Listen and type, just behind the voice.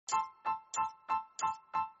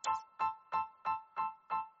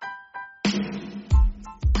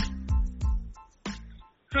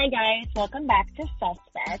Hi guys, welcome back to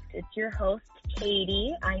Suspect. It's your host,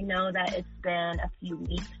 Katie. I know that it's been a few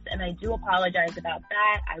weeks and I do apologize about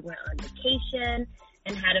that. I went on vacation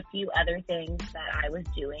and had a few other things that I was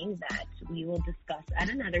doing that we will discuss at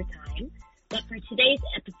another time. But for today's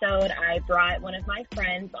episode, I brought one of my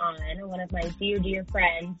friends on, one of my dear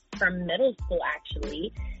friends from middle school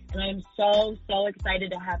actually, and I'm so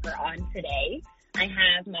excited to have her on today. I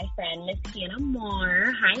have my friend, Miss Hannah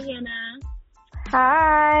Moore. Hi, Hannah.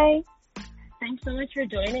 Hi. Thanks so much for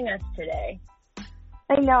joining us today.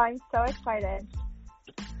 I know, I'm so excited.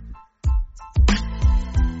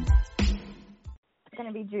 It's going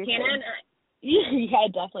to be juicy. Hannah and I, yeah,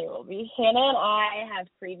 it definitely will be. Hannah and I have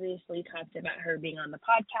previously talked about her being on the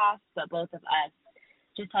podcast, but both of us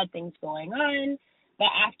just had things going on. But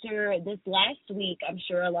after this last week, I'm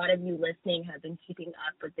sure a lot of you listening have been keeping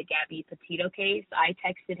up with the Gabby Petito case. I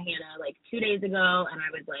texted Hannah like 2 days ago, and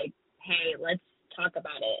I was like, hey, let's talk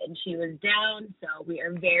about it. And she was down, so we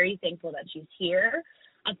are very thankful that she's here.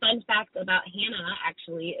 A fun fact about Hannah,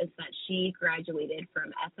 actually, is that she graduated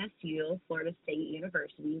from FSU, Florida State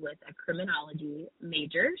University, with a criminology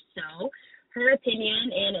major. So her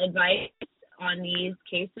opinion and advice on these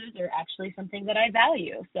cases are actually something that I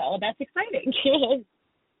value. So that's exciting.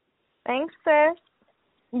 Thanks, sis.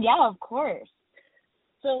 Yeah, of course.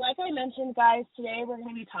 So like I mentioned, guys, today we're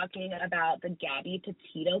going to be talking about the Gabby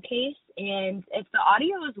Petito case. And if the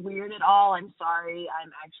audio is weird at all, I'm sorry.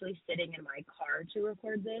 I'm actually sitting in my car to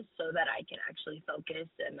record this so that I can actually focus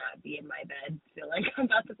and not be in my bed, feel like I'm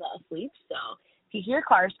about to fall asleep. So if you hear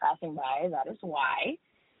cars passing by, that is why.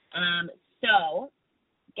 So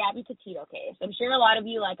Gabby Petito case. I'm sure a lot of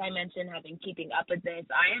you, like I mentioned, have been keeping up with this.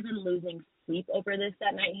 I have been losing sleep over this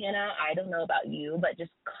at night, Hannah. I don't know about you, but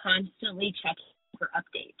just constantly checking for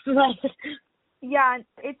updates. Yeah,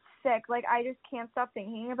 it's sick. Like, I just can't stop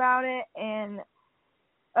thinking about it, and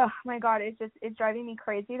oh my God, it's driving me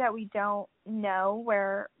crazy that we don't know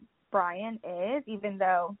where Brian is, even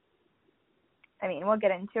though, I mean, we'll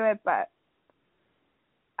get into it, but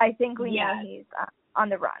I think we know he's on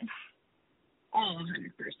the run. Oh, 100%.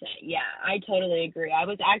 Yeah, I totally agree. I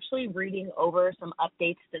was actually reading over some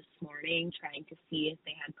updates this morning, trying to see if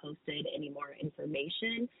they had posted any more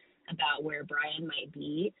information about where Brian might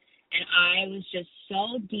be. And I was just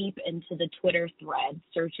so deep into the Twitter thread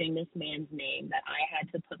searching this man's name that I had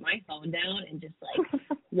to put my phone down and just like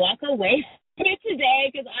walk away from it today,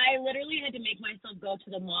 because I literally had to make myself go to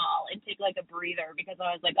the mall and take like a breather, because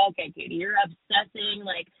I was like, okay, Katie, you're obsessing.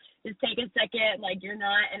 Like, just take a second. Like, you're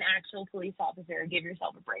not an actual police officer. Give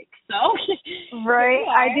yourself a break. So, right.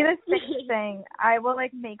 I do the same thing. I will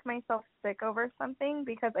like make myself sick over something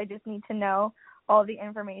because I just need to know all the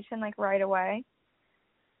information like right away.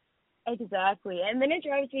 Exactly. And then it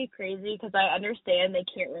drives me crazy because I understand they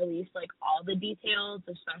can't release like all the details,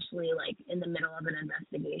 especially like in the middle of an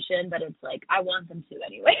investigation, but it's like I want them to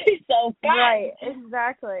anyway. So God. Right,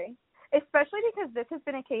 exactly. Especially because this has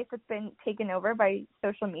been a case that's been taken over by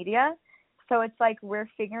social media. So it's like we're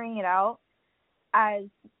figuring it out as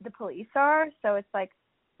the police are. So it's like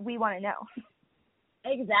we want to know.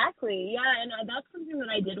 Exactly. Yeah, and that's something that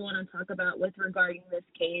I did want to talk about with regarding this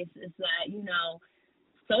case is that, you know,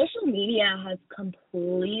 social media has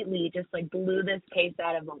completely just like blew this case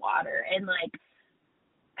out of the water and like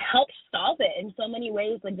helped solve it in so many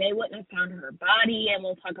ways. Like they wouldn't have found her body, and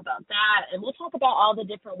we'll talk about that, and we'll talk about all the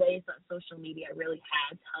different ways that social media really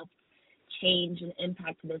has helped change and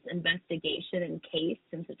impact this investigation and case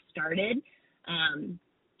since it started.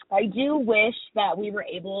 I do wish that we were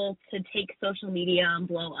able to take social media and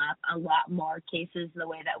blow up a lot more cases the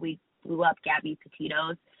way that we blew up Gabby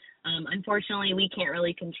Petito's. Unfortunately, we can't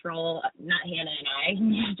really control, not Hannah and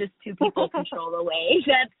I, just two people control the way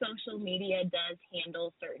that social media does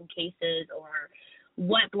handle certain cases or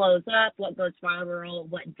what blows up, what goes viral,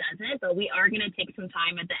 what doesn't. But we are going to take some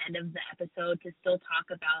time at the end of the episode to still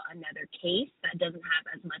talk about another case that doesn't have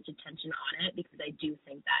as much attention on it, because I do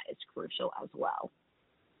think that is crucial as well.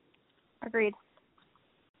 Agreed.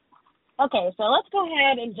 Okay, so let's go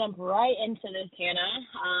ahead and jump right into this, Hannah.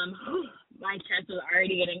 My chest is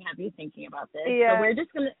already getting heavy thinking about this. Yeah. So we're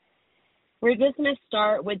just gonna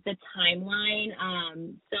start with the timeline.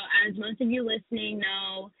 So as most of you listening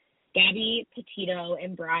know, Gabby Petito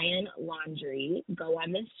and Brian Laundrie go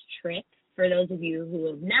on this trip. For those of you who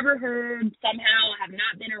have never heard, somehow have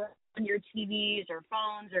not been around your TVs or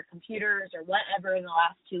phones or computers or whatever in the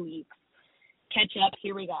last 2 weeks, catch up.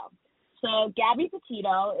 Here we go. So Gabby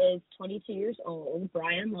Petito is 22 years old.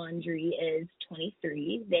 Brian Laundrie is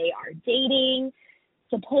 23. They are dating.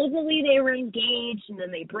 Supposedly they were engaged, and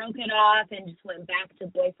then they broke it off and just went back to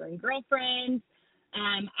boyfriend, girlfriend.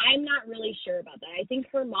 I'm not really sure about that. I think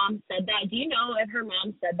her mom said that. Do you know if her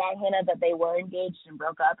mom said that, Hannah, that they were engaged and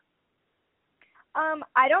broke up?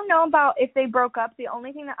 I don't know about if they broke up. The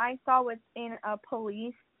only thing that I saw was in a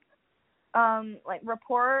police like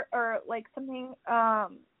report or like something.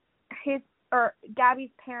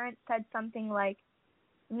 Gabby's parents said something like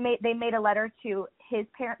they made a letter to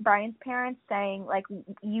Brian's parents saying like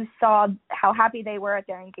you saw how happy they were at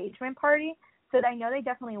their engagement party. So I know they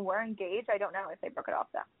definitely were engaged. I don't know if they broke it off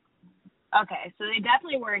though. Okay, so they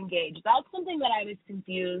definitely were engaged. That's something that I was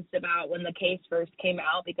confused about when the case first came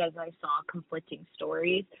out because I saw conflicting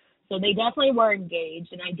stories. So they definitely were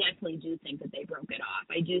engaged, and I definitely do think that they broke it off.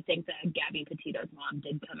 I do think that Gabby Petito's mom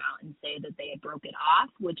did come out and say that they had broke it off,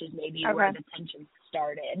 which is maybe where the tension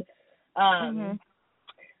started.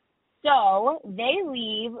 So they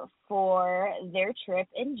leave for their trip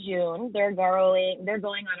in June. They're going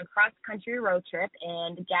on a cross-country road trip,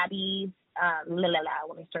 and Gabby's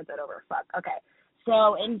let me start that over. Okay.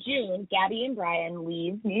 So in June, Gabby and Brian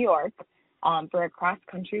leave New York for a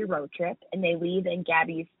cross-country road trip, and they leave in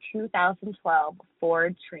Gabby's 2012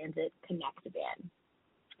 Ford Transit Connect van.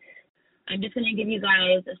 I'm just going to give you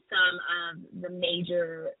guys some of the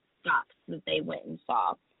major stops that they went and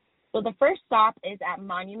saw. So the first stop is at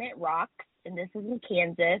Monument Rocks, and this is in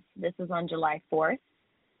Kansas. This is on July 4th.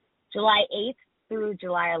 July 8th through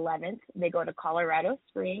July 11th, they go to Colorado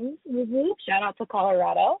Springs. Shout out to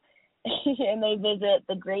Colorado. And they visit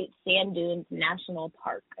the Great Sand Dunes National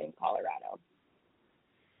Park in Colorado.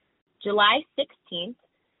 July 16th,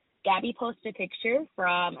 Gabby posts a picture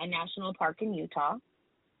from a national park in Utah.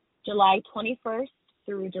 July 21st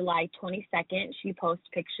through July 22nd, she posts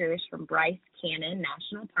pictures from Bryce Canyon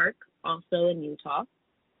National Park, also in Utah.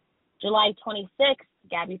 July 26th,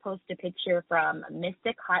 Gabby posts a picture from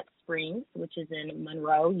Mystic Hot Springs, which is in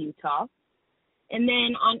Monroe, Utah. And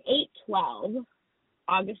then on 8/12,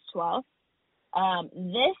 August 12th,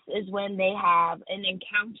 this is when they have an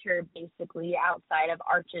encounter basically outside of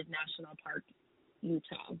Arches National Park,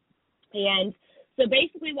 Utah. And so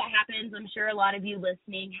basically what happens, I'm sure a lot of you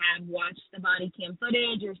listening have watched the body cam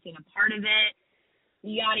footage or seen a part of it,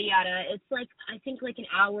 yada, yada. It's like, I think like an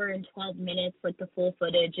hour and 12 minutes, like the full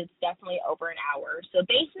footage. It's definitely over an hour. So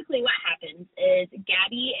basically what happens is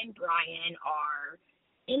Gabby and Brian are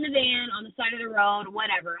in the van, on the side of the road,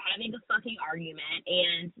 whatever, having a fucking argument,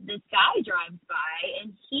 and this guy drives by,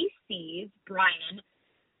 and he sees Brian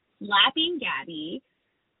slapping Gabby,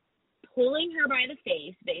 pulling her by the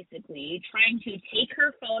face, basically, trying to take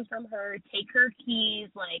her phone from her, take her keys,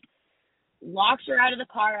 like, locks her out of the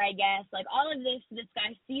car, I guess, like, all of this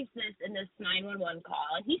guy sees this in this 911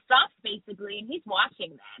 call, and he stops, basically, and he's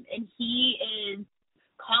watching them, and he is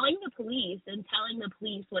calling the police and telling the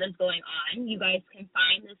police what is going on. You guys can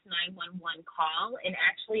find this 911 call, and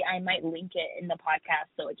actually I might link it in the podcast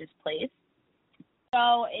so it just plays.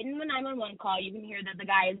 So in the 911 call, you can hear that the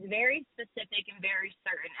guy is very specific and very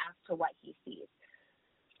certain as to what he sees.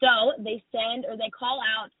 So they call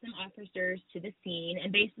out some officers to the scene,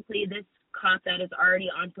 and basically this cop that is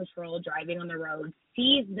already on patrol driving on the road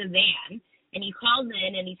sees the van, and he calls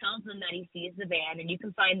in and he tells them that he sees the van, and you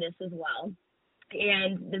can find this as well.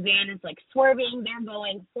 And the van is like swerving. They're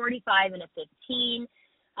going 45 and a 15.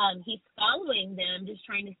 He's following them, just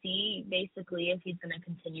trying to see basically if he's going to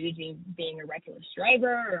continue being a reckless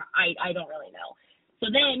driver, or I don't really know.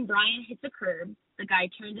 So then Brian hits a curb. The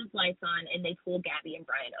guy turns his lights on, and they pull Gabby and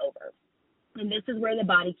Brian over. And this is where the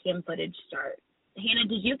body cam footage starts. Hannah,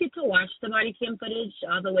 did you get to watch the body cam footage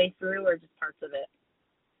all the way through, or just parts of it?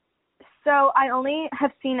 So I only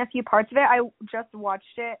have seen a few parts of it. I just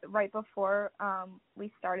watched it right before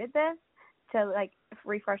we started this to like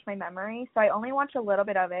refresh my memory. So I only watched a little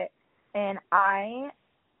bit of it, and I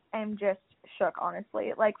am just shook,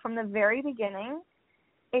 honestly. Like from the very beginning,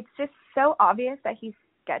 it's just so obvious that he's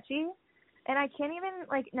sketchy, and I can't even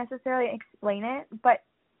like necessarily explain it, but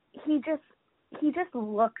he just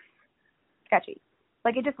looks sketchy.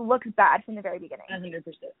 Like it just looks bad from the very beginning. 100%.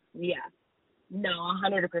 Yeah. No,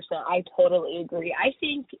 100%. I totally agree. I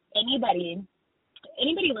think anybody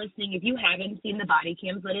listening, if you haven't seen the body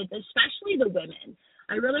cam footage, especially the women,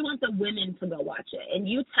 I really want the women to go watch it. And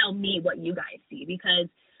you tell me what you guys see, because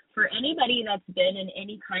for anybody that's been in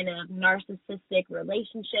any kind of narcissistic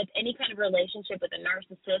relationship, any kind of relationship with a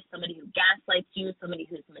narcissist, somebody who gaslights you, somebody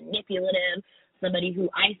who's manipulative, somebody who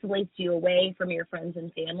isolates you away from your friends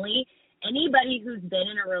and family, anybody who's been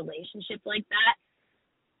in a relationship like that,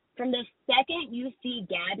 from the second you see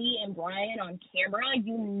Gabby and Brian on camera,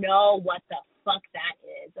 you know what the fuck that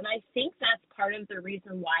is. And I think that's part of the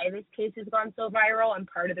reason why this case has gone so viral, and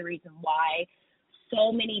part of the reason why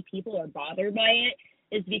so many people are bothered by it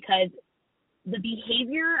is because the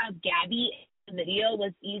behavior of Gabby in the video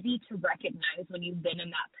was easy to recognize when you've been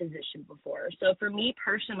in that position before. So for me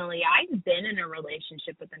personally, I've been in a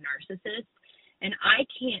relationship with a narcissist, and I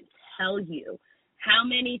can't tell you how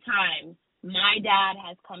many times my dad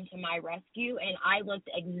has come to my rescue, and I looked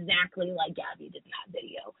exactly like Gabby did in that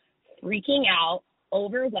video. Freaking out,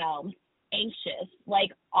 overwhelmed, anxious, like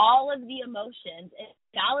all of the emotions. It's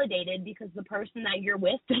validated because the person that you're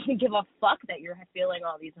with doesn't give a fuck that you're feeling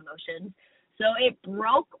all these emotions. So it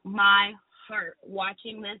broke my heart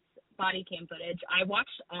watching this body cam footage. I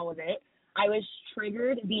watched all of it. I was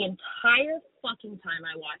triggered the entire fucking time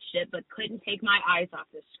I watched it, but couldn't take my eyes off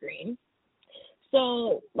the screen.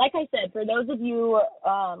 So, like I said, for those of you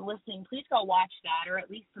listening, please go watch that, or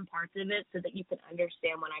at least some parts of it, so that you can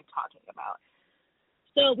understand what I'm talking about.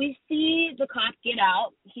 So we see the cop get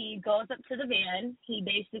out. He goes up to the van. He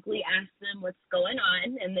basically asks them what's going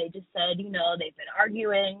on, and they just said, you know, they've been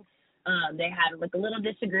arguing. They had like a little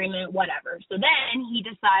disagreement, whatever. So then he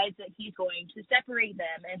decides that he's going to separate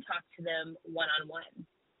them and talk to them one-on-one.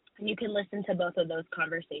 And you can listen to both of those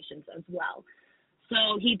conversations as well.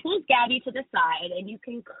 So he pulls Gabby to the side, and you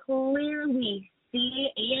can clearly see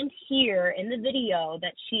and hear in the video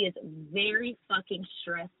that she is very fucking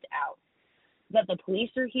stressed out. That the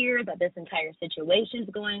police are here, that this entire situation is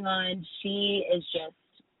going on. She is just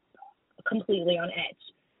completely on edge.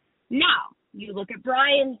 Now, you look at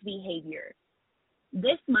Brian's behavior.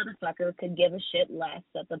 This motherfucker could give a shit less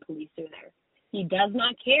that the police are there. He does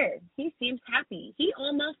not care. He seems happy. He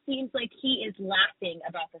almost seems like he is laughing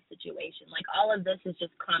about the situation. Like all of this is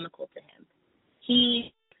just comical to him.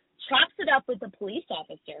 He chops it up with the police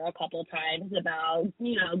officer a couple times about,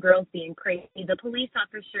 you know, girls being crazy. The police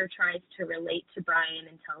officer tries to relate to Brian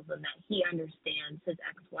and tells him that he understands his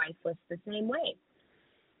ex-wife was the same way.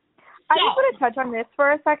 I just want to touch on this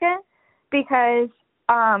for a second because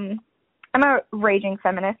I'm a raging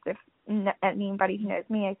feminist. If anybody who knows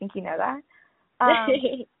me, I think you know that.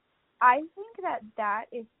 I think that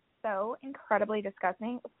is so incredibly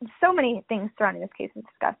disgusting. So many things surrounding this case is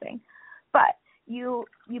disgusting. But you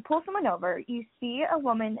pull someone over, you see a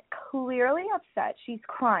woman clearly upset, she's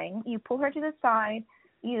crying, you pull her to the side,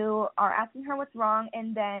 you are asking her what's wrong,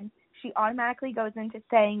 and then she automatically goes into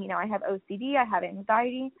saying, you know, I have OCD, I have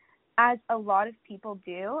anxiety, as a lot of people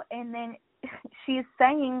do, and then she's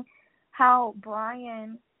saying how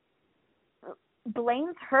Brian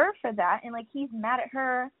blames her for that, and like he's mad at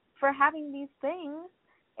her for having these things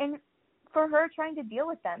and for her trying to deal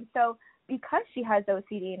with them. So because she has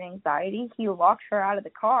OCD and anxiety, he locked her out of the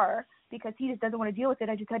car because he just doesn't want to deal with it.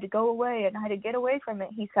 I just had to go away and I had to get away from it,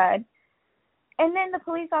 he said. And then the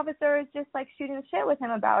police officer is just like shooting the shit with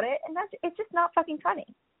him about it, and it's just not fucking funny.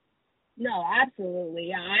 No, absolutely.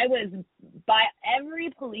 Yeah, I was, by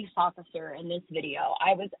every police officer in this video,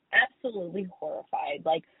 I was absolutely horrified.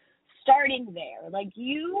 Like, starting there, like,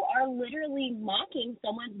 you are literally mocking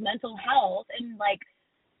someone's mental health and, like,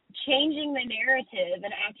 changing the narrative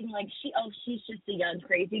and acting like she's just a young,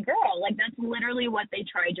 crazy girl. Like, that's literally what they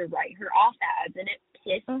tried to write her off as, and it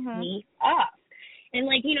pissed me off. And,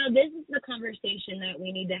 like, you know, this is the conversation that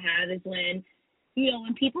we need to have is when, you know,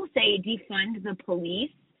 when people say defund the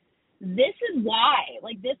police, this is why.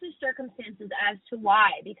 Like, this is circumstances as to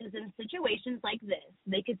why. Because in situations like this,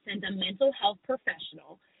 they could send a mental health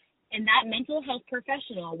professional, and that mental health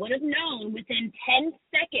professional would have known within 10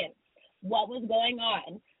 seconds what was going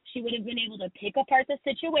on. She would have been able to pick apart the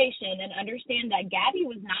situation and understand that Gabby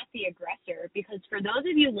was not the aggressor, because for those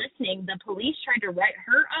of you listening, the police tried to write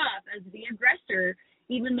her up as the aggressor,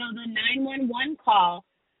 even though the 911 call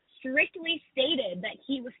strictly stated that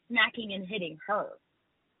he was smacking and hitting her.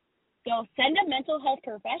 So send a mental health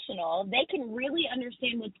professional. They can really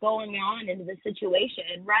understand what's going on in the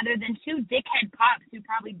situation rather than two dickhead cops who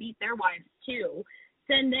probably beat their wives too.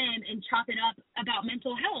 Send them and chop it up about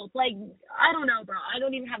mental health. Like, I don't know, bro. I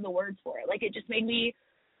don't even have the words for it. Like, it just made me,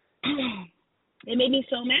 it made me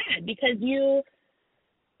so mad because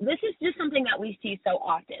this is just something that we see so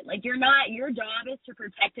often. Like, your job is to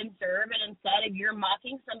protect and serve, and instead of you're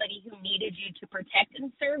mocking somebody who needed you to protect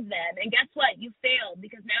and serve them, and guess what? You failed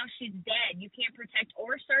because now she's dead. You can't protect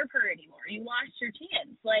or serve her anymore. You lost your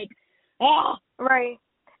chance. Like, oh. Right.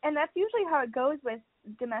 And that's usually how it goes with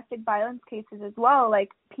domestic violence cases as well. Like,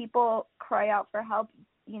 people cry out for help,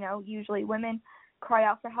 you know, usually women cry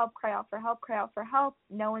out for help, cry out for help, cry out for help.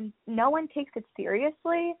 No one takes it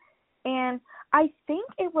seriously. And I think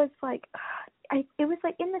it was like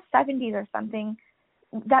in the 70s or something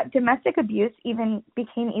that domestic abuse even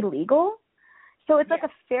became illegal. So it's like a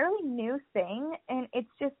fairly new thing, and it's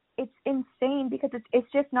insane because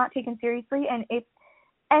it's just not taken seriously. And if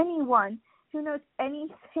anyone who knows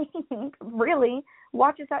anything, really,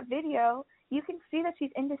 watches that video, you can see that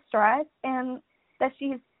she's in distress and that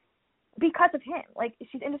she's, because of him. Like,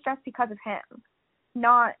 she's in distress because of him,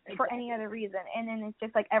 not for any other reason. And then it's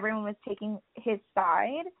just like everyone was taking his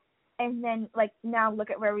side. And then, like, now look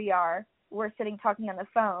at where we are. We're sitting talking on the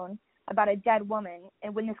phone about a dead woman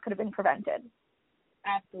and when this could have been prevented.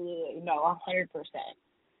 Absolutely. No, 100%.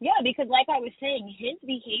 Yeah, because like I was saying, his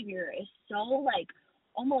behavior is so, like,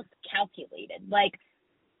 almost calculated. Like,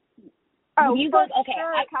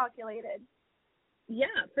 calculated.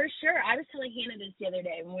 Yeah, for sure. I was telling Hannah this the other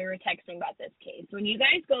day when we were texting about this case. When you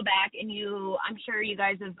guys go back and I'm sure you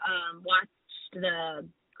guys have watched the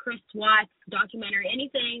Chris Watts documentary,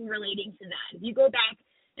 anything relating to that. If you go back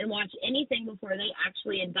and watch anything before they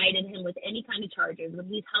actually indicted him with any kind of charges, when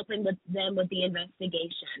he's helping with them with the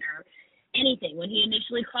investigation or anything, when he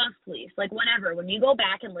initially called police, like whatever, when you go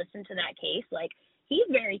back and listen to that case, like, he's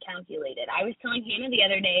very calculated. I was telling Hannah the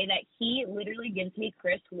other day that he literally gives me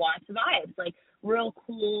Chris Watts vibes, like real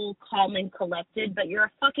cool, calm, and collected, but you're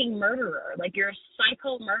a fucking murderer. Like, you're a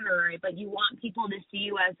psycho murderer, but you want people to see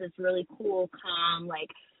you as this really cool, calm, like,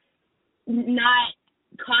 not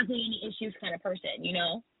causing any issues kind of person, you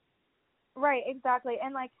know? Right, exactly.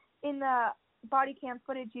 And, like, in the body cam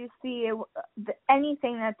footage, you see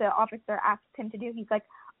anything that the officer asked him to do, he's like,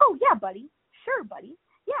 oh, yeah, buddy. Sure, buddy.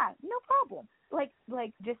 Yeah, no problem.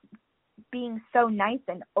 Like just being so nice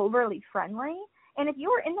and overly friendly. And if you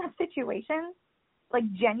were in that situation, like,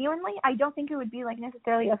 genuinely, I don't think it would be, like,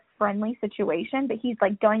 necessarily a friendly situation, but he's,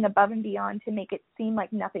 like, going above and beyond to make it seem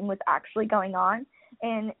like nothing was actually going on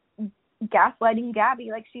and gaslighting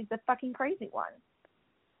Gabby like she's the fucking crazy one.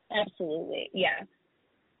 Absolutely, yeah.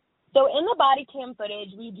 So in the body cam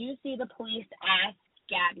footage, we do see the police ask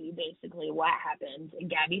Gabby basically what happened, and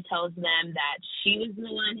Gabby tells them that she was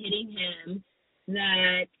the one hitting him,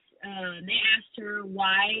 that they asked her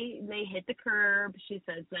why they hit the curb. She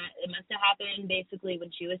says that it must have happened basically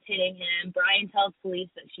when she was hitting him. Brian tells police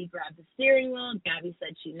that she grabbed the steering wheel. Gabby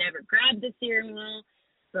said she never grabbed the steering wheel.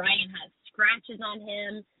 Brian has scratches on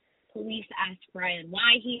him. Police asked Brian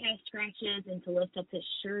why he has scratches and to lift up his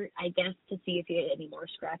shirt, I guess, to see if he had any more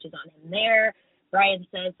scratches on him there. Brian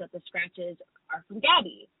says that the scratches are from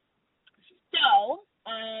Gabby. So,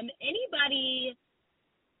 anybody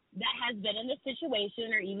that has been in this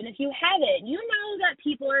situation, or even if you haven't, you know that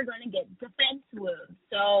people are going to get defense wounds.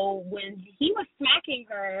 So when he was smacking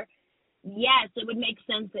her, yes, it would make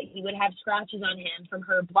sense that he would have scratches on him from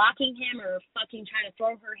her blocking him or fucking trying to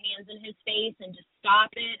throw her hands in his face and just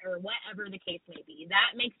stop it or whatever the case may be.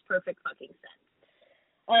 That makes perfect fucking sense.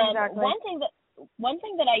 Exactly. One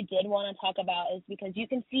thing that I did want to talk about is because you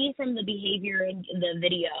can see from the behavior in the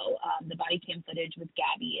video, the body cam footage with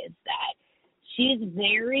Gabby, is that she's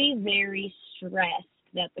very, very stressed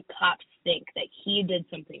that the cops think that he did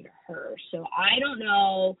something to her. So I don't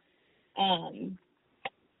know.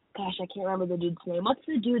 Gosh, I can't remember the dude's name. What's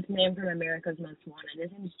the dude's name from America's Most Wanted?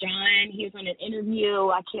 His name's John. He was on an interview.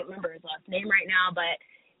 I can't remember his last name right now, but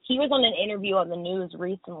he was on an interview on the news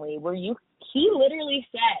recently where he literally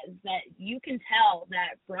says that you can tell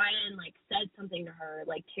that Brian, like, said something to her,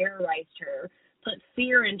 like, terrorized her, put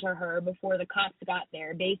fear into her before the cops got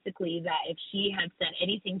there. Basically, that if she had said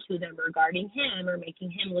anything to them regarding him or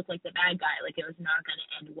making him look like the bad guy, like, it was not going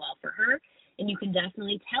to end well for her. And you can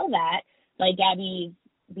definitely tell that by Gabby's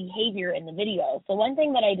behavior in the video. So one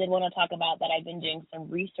thing that I did want to talk about that I've been doing some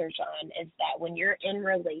research on is that when you're in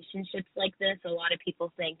relationships like this, a lot of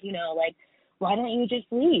people think, you know, like, why don't you just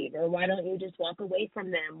leave, or why don't you just walk away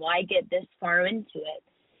from them? Why get this far into it?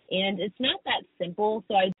 And it's not that simple.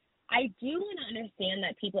 So I do want to understand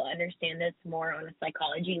that people understand this more on a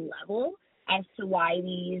psychology level as to why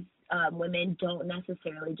these women don't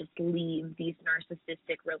necessarily just leave these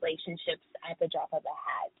narcissistic relationships at the drop of a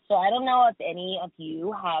hat. So I don't know if any of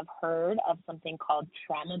you have heard of something called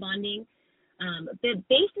trauma bonding. But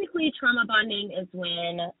basically, trauma bonding is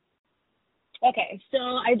when, okay, so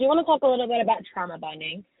I do want to talk a little bit about trauma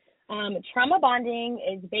bonding. Trauma bonding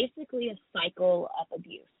is basically a cycle of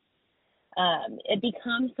abuse. It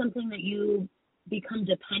becomes something that you become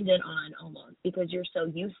dependent on almost because you're so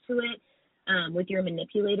used to it with your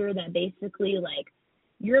manipulator that basically, like,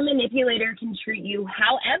 your manipulator can treat you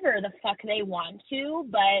however the fuck they want to,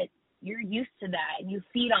 but you're used to that and you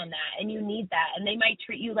feed on that and you need that. And they might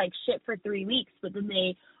treat you like shit for 3 weeks, but then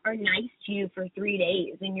they are nice to you for 3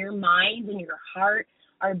 days, and your mind and your heart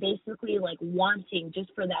are basically like wanting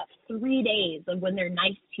just for that 3 days of when they're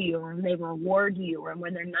nice to you or when they reward you or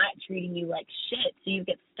when they're not treating you like shit. So you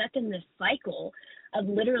get stuck in this cycle of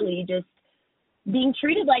literally just being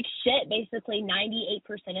treated like shit basically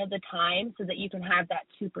 98% of the time so that you can have that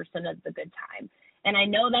 2% of the good time. And I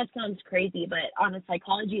know that sounds crazy, but on a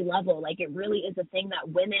psychology level, like, it really is a thing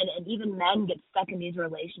that women and even men get stuck in these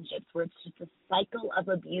relationships where it's just a cycle of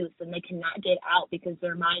abuse and they cannot get out because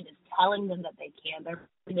their mind is telling them that they can. Their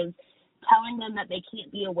mind is telling them that they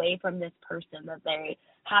can't be away from this person, that they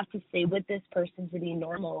have to stay with this person to be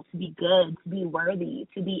normal, to be good, to be worthy,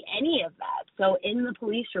 to be any of that. So in the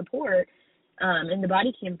police report, in the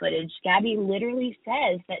body cam footage, Gabby literally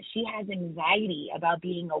says that she has anxiety about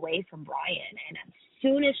being away from Brian. And as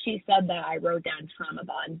soon as she said that, I wrote down trauma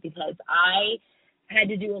bond because I had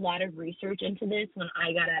to do a lot of research into this when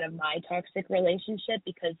I got out of my toxic relationship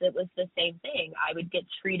because it was the same thing. I would get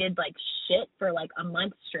treated like shit for like a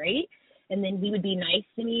month straight, and then he would be nice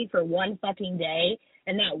to me for one fucking day,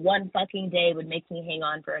 and that one fucking day would make me hang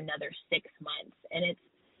on for another 6 months. And it's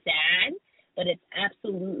sad, but it's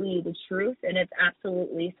absolutely the truth, and it's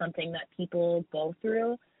absolutely something that people go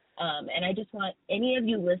through. And I just want any of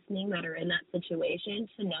you listening that are in that situation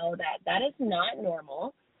to know that that is not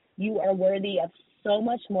normal. You are worthy of so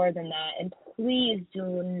much more than that, and please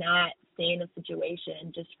do not stay in a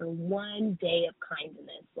situation just for one day of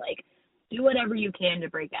kindness. Like, do whatever you can to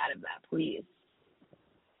break out of that, please.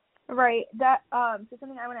 Right. That so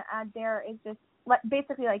something I want to add there is just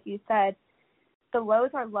basically like you said, the lows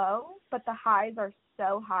are low, but the highs are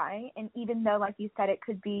so high. And even though, like you said, it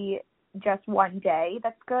could be just one day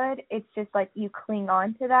that's good, it's just like you cling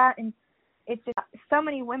on to that. And it's just so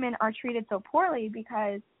many women are treated so poorly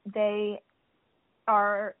because they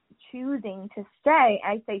are choosing to stay.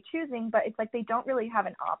 I say choosing, but it's like they don't really have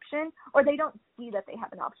an option, or they don't see that they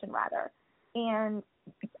have an option, rather. And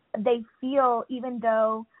they feel, even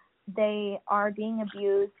though they are being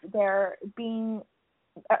abused, they're being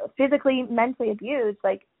physically, mentally abused,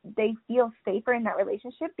 like, they feel safer in that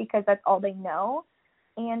relationship because that's all they know,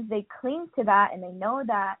 and they cling to that, and they know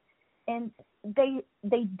that, and they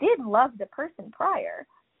did love the person prior,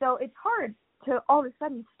 so it's hard to all of a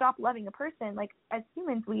sudden stop loving a person. Like, as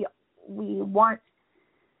humans, we're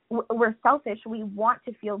selfish, we want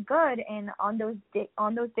to feel good, and on those days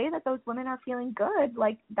that those women are feeling good,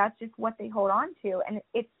 like, that's just what they hold on to. And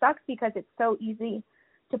it sucks because it's so easy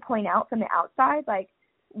to point out from the outside. Like,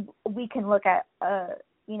 we can look at a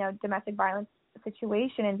domestic violence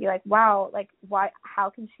situation and be like, wow, like, why, how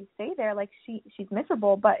can she stay there? Like, she's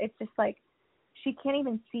miserable. But it's just like she can't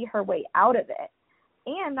even see her way out of it.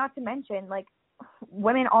 And not to mention, like,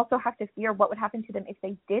 women also have to fear what would happen to them if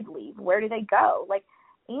they did leave. Where do they go? Like,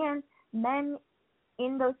 and men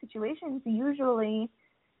in those situations usually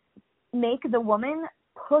make the woman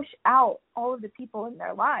push out all of the people in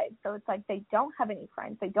their lives. So it's like they don't have any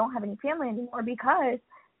friends, they don't have any family anymore, because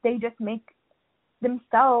they just make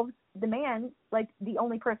themselves, the man, like the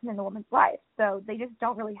only person in the woman's life. So they just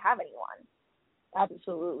don't really have anyone.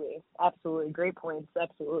 Absolutely. Great points.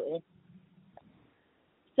 Absolutely.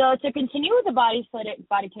 So to continue with the body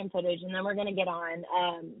cam footage, and then we're going to get on,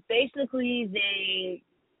 basically they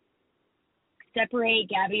separate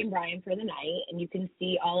Gabby and Brian for the night, and you can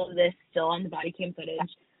see all of this still on the body cam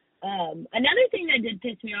footage. Another thing that did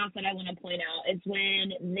piss me off that I want to point out is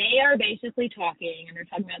when they are basically talking, and they're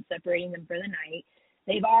talking about separating them for the night,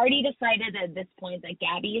 they've already decided at this point that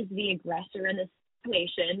Gabby is the aggressor in this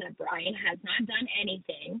situation, that Brian has not done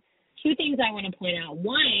anything. Two things I want to point out.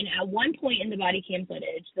 One, at one point in the body cam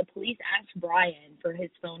footage, the police asked Brian for his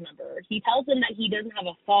phone number. He tells them that he doesn't have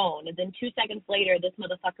a phone, and then 2 seconds later, this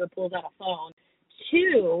motherfucker pulls out a phone.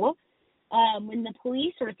 Two, when the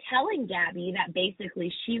police were telling Gabby that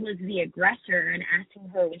basically she was the aggressor and asking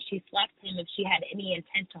her when she slept him if she had any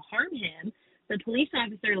intent to harm him, the police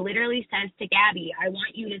officer literally says to Gabby, I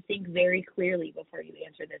want you to think very clearly before you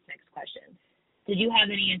answer this next question. Did you have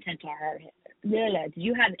any intent to harm him? Did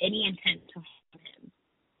you have any intent to harm him?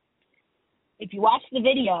 If you watch the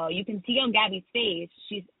video, you can see on Gabby's face,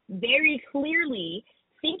 she's very clearly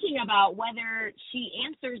thinking about whether she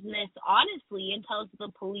answers this honestly and tells the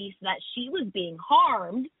police that she was being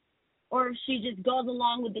harmed, or if she just goes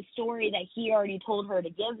along with the story that he already told her to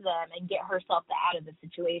give them and get herself out of the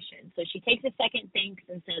situation. So she takes a second, thinks,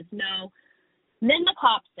 and says no. And then the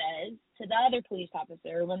cop says to the other police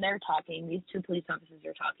officer, when they're talking, these two police officers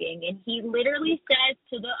are talking, and he literally says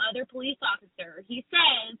to the other police officer, he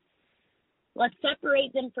says, let's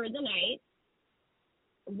separate them for the night.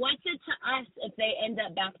 What's it to us if they end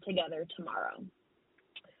up back together tomorrow?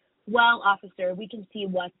 Well, officer, we can see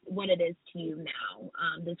what it is to you now.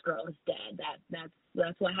 This girl is dead.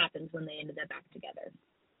 That's what happens when they ended up back together.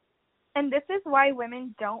 And this is why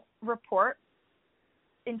women don't report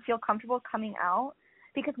and feel comfortable coming out,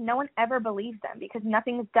 because no one ever believes them, because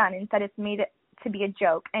nothing is done. Instead, it's made it to be a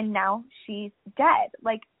joke, and now she's dead.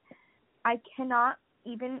 Like, I cannot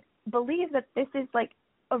even believe that this is, like,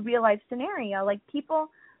 a real-life scenario. Like, people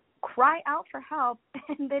cry out for help,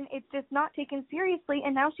 and then it's just not taken seriously,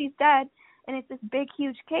 and now she's dead, and it's this big,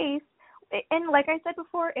 huge case. And like I said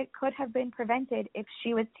before, it could have been prevented if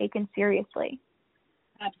she was taken seriously.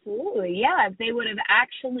 Absolutely, yeah. If they would have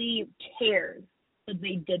actually cared, but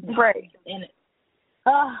they did not. Right. And it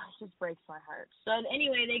just breaks my heart. So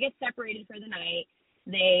anyway, they get separated for the night.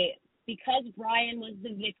 Because Brian was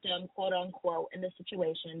the victim, quote unquote, in the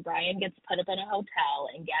situation, Brian gets put up in a hotel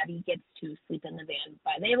and Gabby gets to sleep in the van.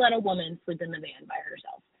 They let a woman sleep in the van by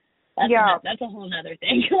herself. That's a whole other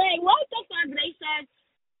thing. Like, what the fuck? They said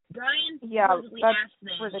Brian supposedly asked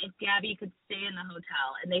them if Gabby could stay in the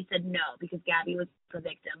hotel, and they said no because Gabby was the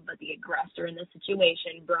victim, but the aggressor in the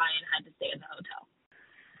situation, Brian, had to stay in the hotel.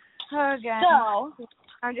 Again. So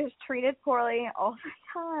I'm just treated poorly all the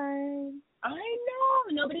time. I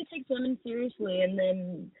know. Nobody takes women seriously, and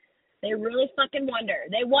then they really fucking wonder.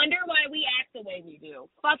 They wonder why we act the way we do.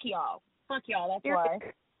 Fuck y'all. That's why.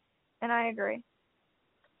 And I agree.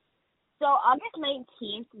 So August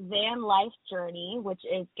 19th, Van Life's Journey, which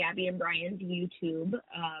is Gabby and Brian's YouTube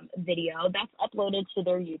video, that's uploaded to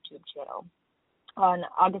their YouTube channel on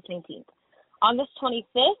August 19th. August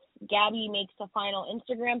 25th, Gabby makes a final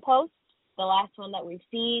Instagram post, the last one that we've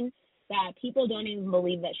seen, that people don't even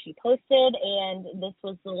believe that she posted, and this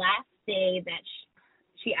was the last day that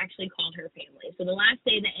she actually called her family. So the last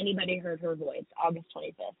day that anybody heard her voice, August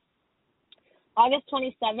 25th. August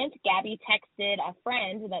 27th, Gabby texted a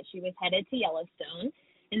friend that she was headed to Yellowstone,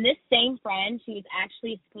 and this same friend she was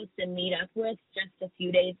actually supposed to meet up with just a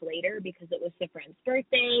few days later because it was the friend's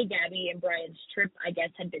birthday. Gabby and Brian's trip, I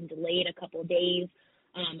guess, had been delayed a couple of days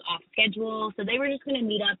off schedule, so they were just going to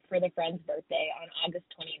meet up for the friend's birthday on August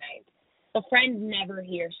 29th. The friend never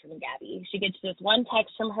hears from Gabby. She gets just one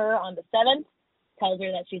text from her on the 7th, tells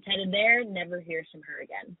her that she's headed there, never hears from her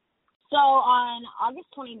again. So on August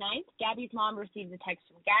 29th, Gabby's mom receives a text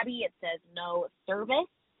from Gabby. It says no service,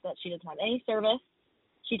 that she doesn't have any service.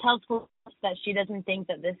 She tells police that she doesn't think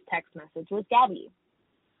that this text message was Gabby.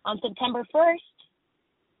 On September 1st,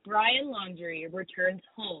 Brian Laundrie returns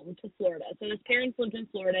home to Florida. So his parents lived in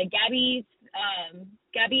Florida. Gabby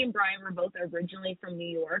and Brian were both originally from New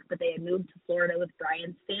York, but they had moved to Florida with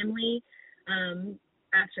Brian's family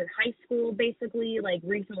after high school, basically. Like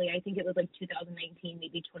recently, I think it was like 2019,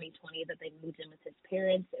 maybe 2020, that they moved in with his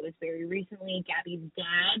parents. It was very recently. Gabby's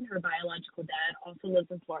dad, her biological dad, also lives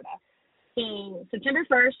in Florida. So September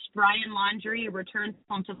 1st, Brian Laundrie returns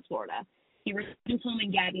home to Florida. He returns home in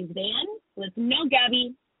Gabby's van with no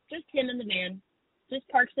Gabby, just him in the van, just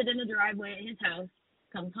parks it in the driveway at his house,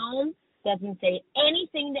 comes home, doesn't say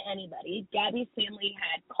anything to anybody. Gabby's family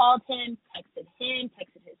had called him, texted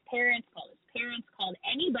his parents, called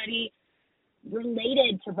anybody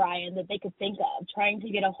related to Brian that they could think of, trying to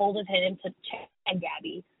get a hold of him to check on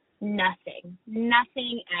Gabby.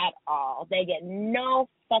 Nothing at all. They get no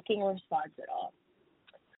fucking response at all.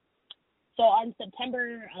 So on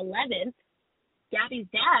September 11th, Gabby's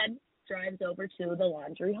dad drives over to the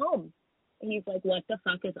Laundrie home. He's like, what the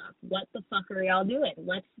fuck is up? What the fuck are y'all doing?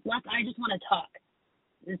 I just want to talk.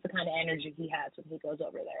 This is the kind of energy he has when he goes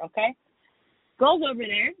over there, okay? Goes over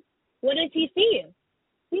there. What does he see?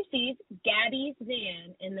 He sees Gabby's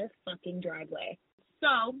van in their fucking driveway.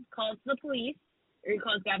 So, calls the police, or he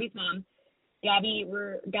calls Gabby's mom.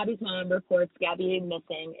 Gabby's mom reports Gabby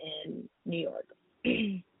missing in New York.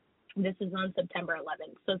 This is on September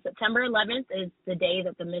 11th. So September 11th is the day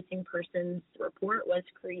that the missing persons report was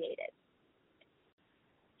created.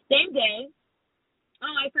 Same day,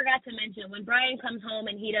 I forgot to mention, when Brian comes home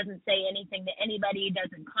and he doesn't say anything to anybody,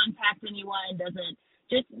 doesn't contact anyone,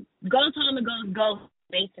 just goes home and goes,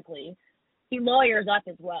 basically. He lawyers up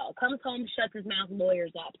as well. Comes home, shuts his mouth,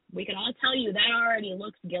 lawyers up. We can all tell you that already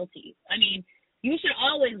looks guilty. I mean, you should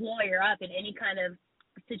always lawyer up in any kind of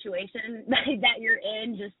situation that you're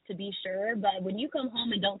in, just to be sure. But when you come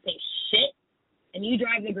home and don't say shit, and you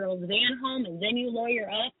drive the girl's van home and then you lawyer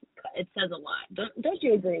up, it says a lot. Don't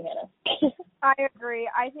you agree, Hannah? I agree.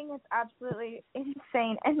 I think it's absolutely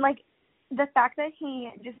insane. And, like, the fact that he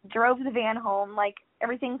just drove the van home, like,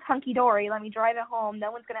 everything's hunky-dory, let me drive it home,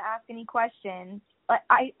 no one's going to ask any questions. Like,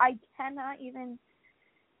 I cannot even,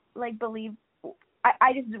 like, believe.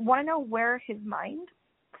 I just want to know where his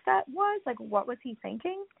mindset was. Like, what was he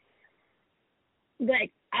thinking?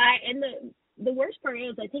 Like, and the worst part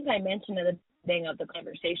is, I think I mentioned at the beginning of the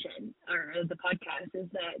conversation or the podcast, is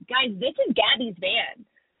that, guys, this is Gabby's van.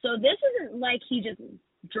 So this isn't like he just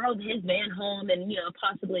drove his van home and,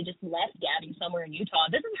 possibly just left Gabby somewhere in Utah.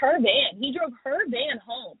 This is her van. He drove her van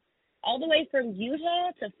home. all the way from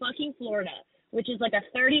Utah to fucking Florida, which is like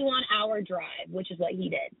a 31-hour drive, which is what he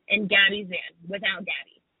did in Gabby's van without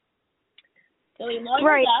Gabby. So he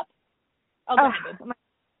lawyers up. Oh, go ahead, babe.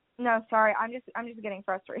 No, sorry. I'm just getting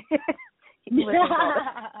frustrated.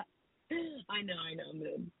 I know,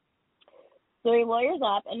 mood. So he lawyers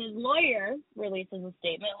up, and his lawyer releases a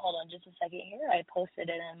statement. Hold on just a second here. I posted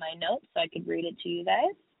it in my notes so I could read it to you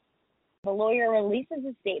guys. The lawyer releases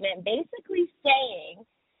a statement basically saying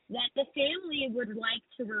that the family would like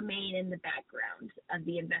to remain in the background of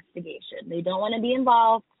the investigation. They don't want to be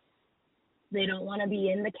involved. They don't want to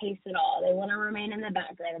be in the case at all. They want to remain in the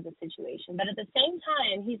background of the situation. But at the same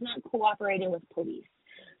time, he's not cooperating with police.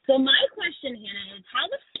 So my question, Hannah, is how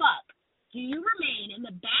the fuck do you remain in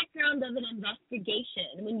the background of an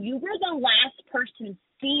investigation when you were the last person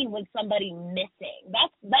seen with somebody missing?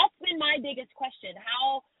 That's been my biggest question.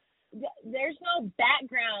 How there's no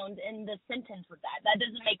background in the sentence with that. That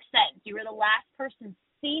doesn't make sense. You were the last person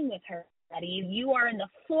seen with her, Betty. You are in the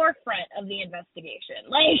forefront of the investigation.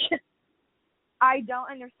 Like, I don't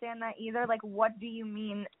understand that either. Like, what do you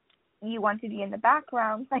mean you want to be in the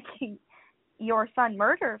background? Like, your son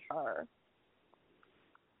murdered her.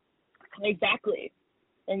 Exactly.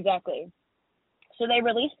 So they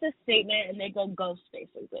release this statement and they go ghost,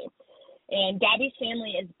 basically. And Gabby's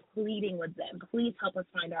family is pleading with them, please help us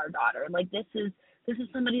find our daughter. Like, this is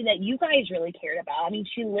somebody that you guys really cared about. I mean,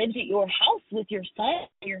 she lived at your house with your son,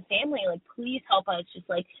 your family. Like, please help us. Just,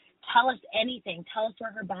 like, tell us anything. Tell us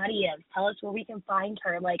where her body is. Tell us where we can find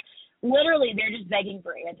her. Like, literally, they're just begging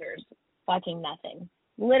for answers. Fucking nothing.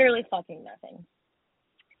 Literally fucking nothing.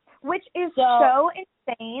 Which is so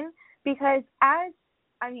insane because I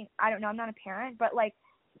don't know, I'm not a parent, but, like,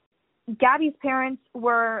 Gabby's parents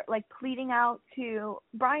were, like, pleading out to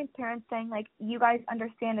Brian's parents saying, like, you guys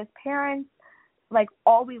understand as parents, like,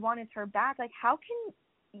 all we want is her back. Like, how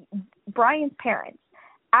can Brian's parents,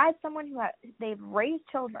 as someone they've raised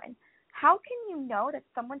children, how can you know that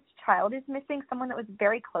someone's child is missing, someone that was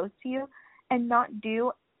very close to you, and not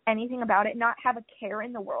do anything about it, not have a care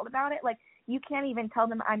in the world about it? Like, you can't even tell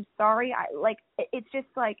them, I'm sorry. It's just,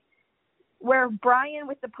 like, where Brian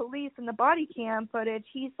with the police and the body cam footage,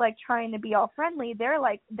 he's, like, trying to be all friendly. They're,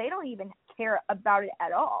 like, they don't even care about it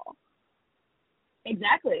at all.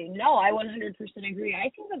 Exactly. No, I 100% agree. I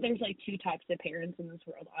think that there's, like, two types of parents in this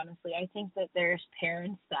world, honestly. I think that there's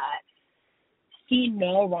parents that see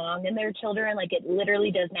no wrong in their children. Like, it literally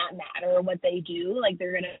does not matter what they do. Like,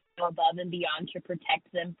 they're going to go above and beyond to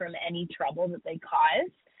protect them from any trouble that they cause.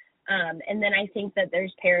 And then I think that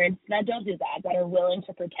there's parents that don't do that are willing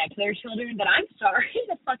to protect their children. But I'm sorry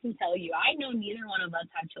to fucking tell you, I know neither one of us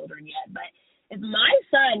have children yet, but if my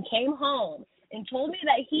son came home and told me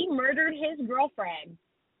that he murdered his girlfriend,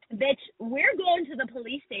 bitch, we're going to the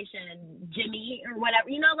police station, Jimmy, or whatever.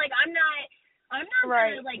 You know, like, I'm not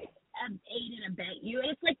right. gonna, like, aid and abet you.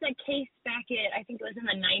 It's like that case back I think it was in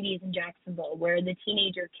the 90s in Jacksonville, where the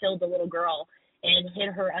teenager killed the little girl and hid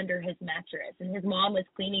her under his mattress, and his mom was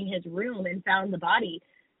cleaning his room and found the body.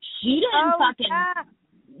 She didn't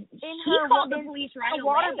she called the police right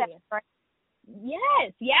away. Right?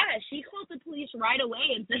 Yes, yeah, she called the police right away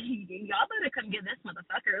and said, y'all better come get this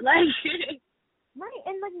motherfucker. Like, right,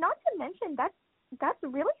 and, like, not to mention, that's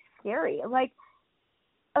really scary. Like,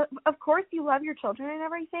 of course you love your children and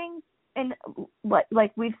everything, and,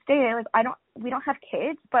 like we've stated, like, we don't have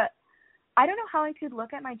kids, but I don't know how I could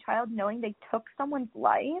look at my child knowing they took someone's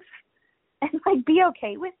life and, like, be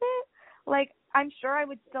okay with it. Like, I'm sure I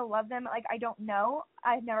would still love them. Like, I don't know.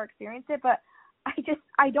 I've never experienced it, but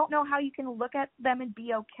I don't know how you can look at them and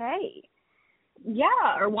be okay.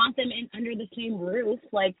 Yeah, or want them under the same roof.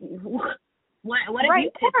 Like, what if right.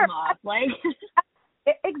 you piss them off? Like,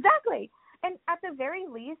 exactly. And at the very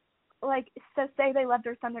least, like, so say they love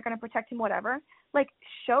their son, they're going to protect him, whatever. Like,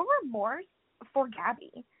 show remorse for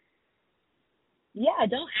Gabby. Yeah,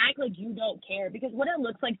 don't act like you don't care, because what it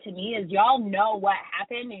looks like to me is y'all know what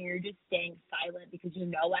happened and you're just staying silent because you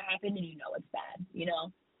know what happened and you know it's bad, you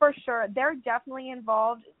know? For sure. They're definitely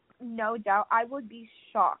involved, no doubt. I would be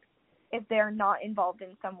shocked if they're not involved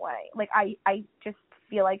in some way. Like, I just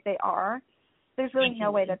feel like they are. There's really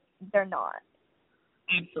no way that they're not.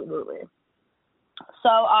 Absolutely. So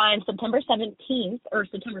on September 14th,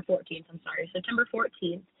 September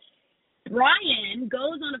 14th, Brian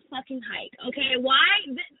goes on a fucking hike. Okay, why?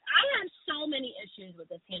 I have so many issues with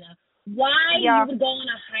this, Hannah. Why you would go on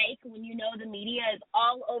a hike when you know the media is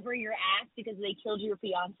all over your ass because they killed your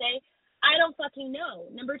fiance? I don't fucking know.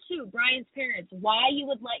 Number two, Brian's parents. Why you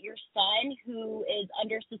would let your son, who is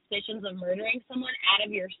under suspicions of murdering someone, out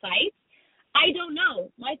of your sight? I don't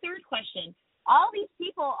know. My third question, all these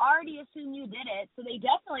people already assume you did it, so they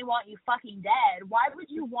definitely want you fucking dead. Why would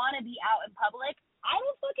you want to be out in public? I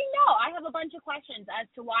don't fucking know. I have a bunch of questions as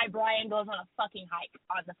to why Brian goes on a fucking hike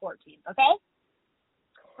on the 14th, okay?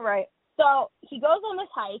 Right. So he goes on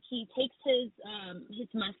this hike. He takes his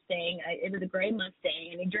Mustang. It was a gray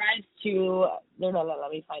Mustang, and he drives to, let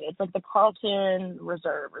me find it. It's like the Carlton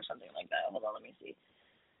Reserve or something like that. Hold on, let me see.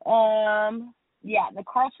 Yeah, the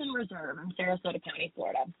Carlton Reserve in Sarasota County,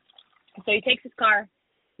 Florida. So he takes his car.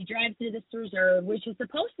 He drives through this reserve, which is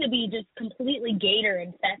supposed to be just completely gator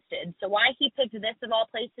infested. So why he picked this of all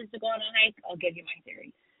places to go on a hike, I'll give you my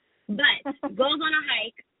theory. But goes on a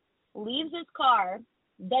hike, leaves his car,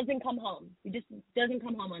 doesn't come home. He just doesn't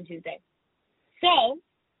come home on Tuesday. So,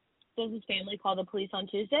 does his family call the police on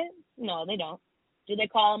Tuesday? No, they don't. Do they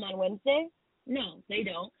call him on Wednesday? No, they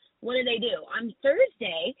don't. What do? On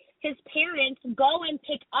Thursday, his parents go and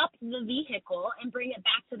pick up the vehicle and bring it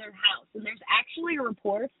back to their house. And there's actually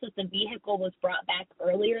reports that the vehicle was brought back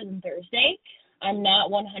earlier than Thursday. I'm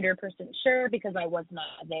not 100% sure because I was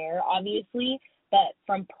not there, obviously. But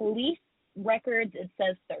from police records, it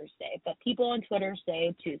says Thursday. But people on Twitter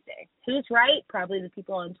say Tuesday. Who's right? Probably the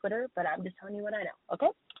people on Twitter, but I'm just telling you what I know,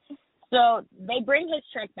 okay? So they bring his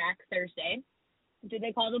truck back Thursday. Do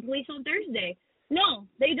they call the police on Thursday? No,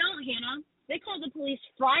 they don't, Hannah. They call the police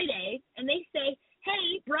Friday, and they say,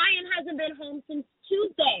 hey, Brian hasn't been home since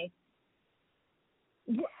Tuesday.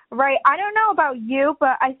 Right. I don't know about you,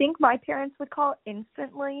 but I think my parents would call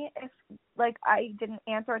instantly if, like, I didn't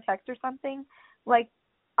answer a text or something. Like,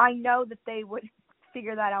 I know that they would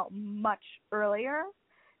figure that out much earlier.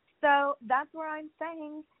 So that's where I'm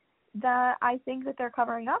saying that I think that they're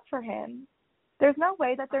covering up for him. There's no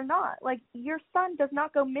way that they're not. Like, your son does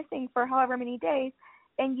not go missing for however many days,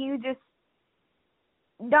 and you just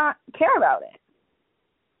not care about it.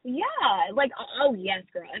 Yeah, like, oh, yes,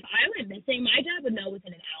 girl. If I went missing, my dad would know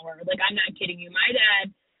within an hour. Like, I'm not kidding you. My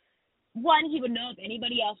dad, one, he would know if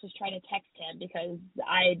anybody else was trying to text him because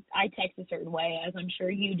I text a certain way, as I'm sure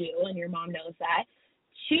you do, and your mom knows that.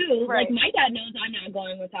 Two, right. Like, my dad knows I'm not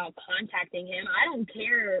going without contacting him. I don't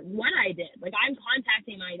care what I did. Like, I'm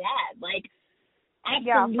contacting my dad. Like, absolutely,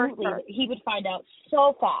 yeah, for sure. He would find out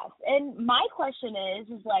so fast. And my question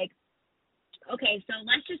is like, okay, so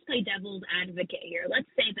let's just play devil's advocate here. Let's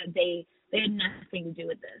say that they had nothing to do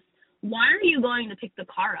with this. Why are you going to pick the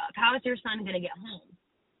car up? How is your son going to get home?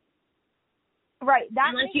 Right.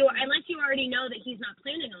 Unless you already know that he's not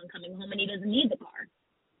planning on coming home and he doesn't need the car.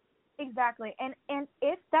 Exactly. And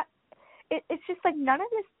if that, it's just like none of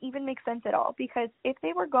this even makes sense at all, because if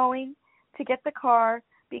they were going to get the car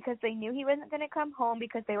because they knew he wasn't going to come home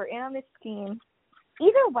because they were in on this scheme,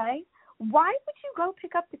 either way, why would you go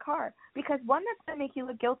pick up the car? Because one, that's going to make you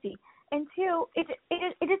look guilty, and two, it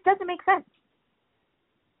just doesn't make sense.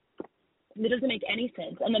 It doesn't make any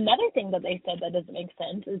sense. And another thing that they said that doesn't make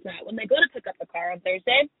sense is that when they go to pick up the car on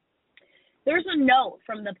Thursday, there's a note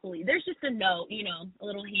from the police. There's just a note, a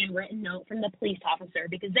little handwritten note from the police officer,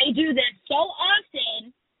 because they do this so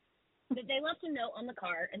often that they left a note on the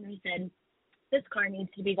car and they said, this car needs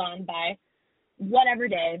to be gone by whatever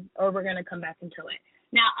day or we're going to come back and tow it.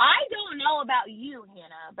 Now, I don't know about you,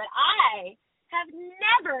 Hannah, but I have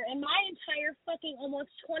never in my entire fucking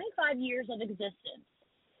almost 25 years of existence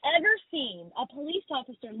ever seen a police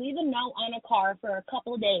officer leave a note on a car for a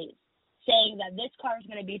couple of days saying that this car is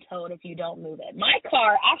going to be towed if you don't move it. My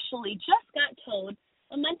car actually just got towed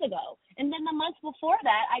a month ago. And then the month before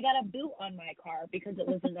that, I got a boot on my car because it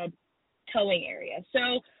was in a towing area. So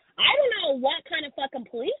I don't know what kind of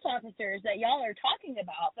fucking police officers that y'all are talking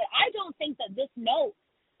about, but I don't think that this note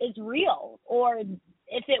is real. Or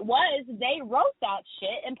if it was, they wrote that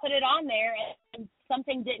shit and put it on there and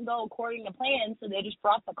something didn't go according to plan, so they just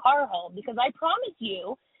brought the car home. Because I promise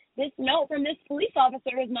you, this note from this police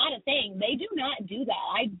officer is not a thing. They do not do that.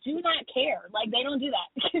 I do not care. Like, they don't do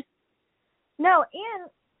that. No,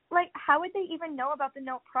 and, like, how would they even know about the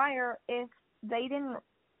note prior if they didn't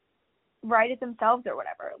write it themselves or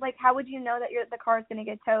whatever? Like, how would you know that the car is going to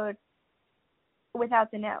get towed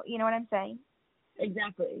without the note? You know what I'm saying?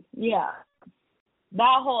 Exactly. Yeah.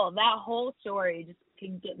 That whole story just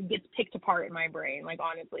gets picked apart in my brain. Like,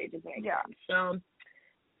 honestly, it just makes sense. So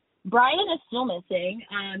Brian is still missing.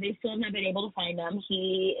 They still have not been able to find him.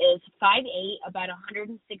 He is 5'8", about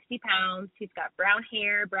 160 pounds. He's got brown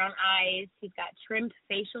hair, brown eyes. He's got trimmed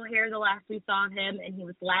facial hair the last we saw of him, and he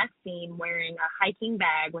was last seen wearing a hiking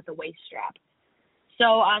bag with a waist strap. So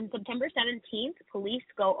on September 17th, police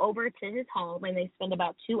go over to his home, and they spend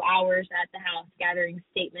about 2 hours at the house gathering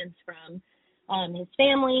statements from his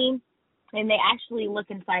family, and they actually look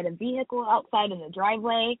inside a vehicle outside in the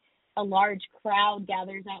driveway. a large crowd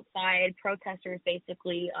gathers outside. Protesters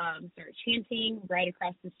basically start chanting right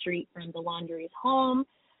across the street from the laundry's home.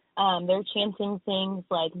 They're chanting things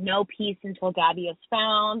like "No peace until Gabby is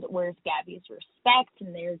found," "Where's Gabby's respect?"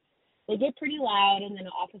 And they get pretty loud, and then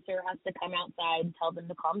an officer has to come outside and tell them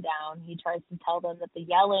to calm down. He tries to tell them that the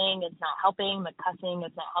yelling is not helping, the cussing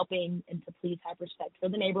is not helping, and to please have respect for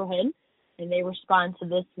the neighborhood. And they respond to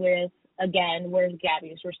this with, again, "Where's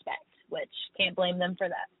Gabby's respect?" Which can't blame them for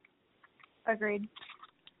that. Agreed.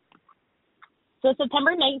 So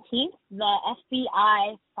September 19th, the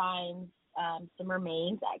FBI finds some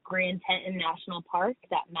remains at Grand Teton National Park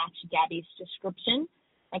that match Gabby's description.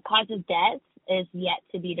 A cause of death is yet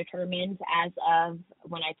to be determined as of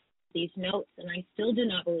when I took these notes, and I still do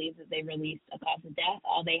not believe that they released a cause of death.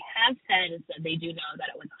 All they have said is that they do know that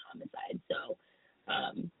it was a homicide. So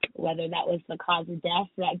whether that was the cause of death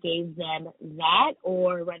that gave them that,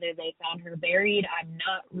 or whether they found her buried, I'm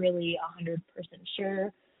not really 100%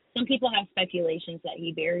 sure. Some people have speculations that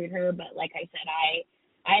he buried her, but like I said,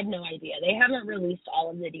 I have no idea. They haven't released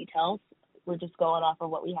all of the details. We're just going off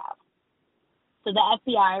of what we have. So the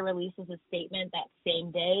FBI releases a statement that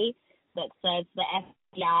same day that says, "The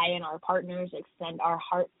FBI and our partners extend our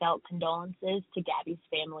heartfelt condolences to Gabby's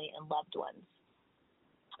family and loved ones."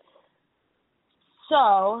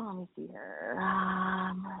 So, let me see here.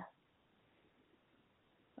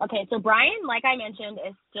 Okay, so Brian, like I mentioned,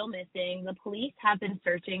 is still missing. The police have been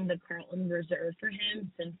searching the Kirtland Reserve for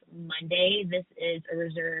him since Monday. This is a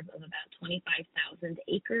reserve of about 25,000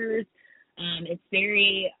 acres. It's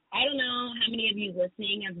very, I don't know how many of you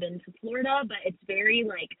listening have been to Florida, but it's very,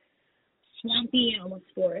 swampy and almost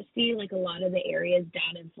foresty, like a lot of the areas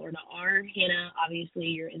down in Florida are. Hannah, obviously,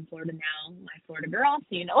 you're in Florida now, my Florida girl,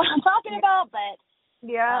 so you know what I'm talking about, but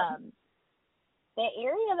yeah. The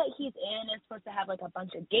area that he's in is supposed to have, a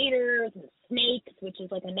bunch of gators and snakes, which is,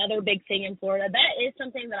 another big thing in Florida. That is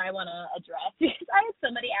something that I want to address, because I had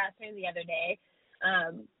somebody ask me the other day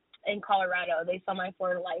in Colorado. They saw my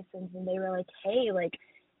Florida license, and they were like, "Hey,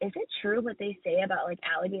 is it true what they say about,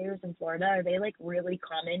 alligators in Florida? Are they, really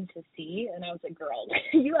common to see?" And I was like, "Girl,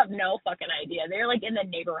 you have no fucking idea. They're, in the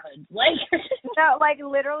neighborhoods." No,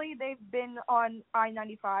 literally, they've been on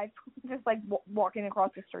I-95, just, walking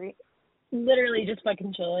across the street. Literally just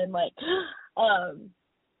fucking chilling,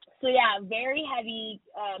 so yeah, very heavy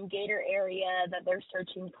gator area that they're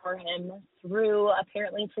searching for him through.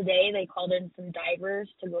 Apparently today they called in some divers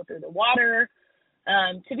to go through the water.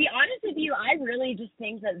 To be honest with you, I really just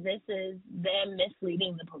think that this is them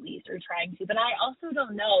misleading the police or trying to, but I also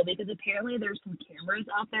don't know, because apparently there's some cameras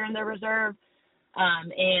out there in the reserve.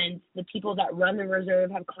 And the people that run the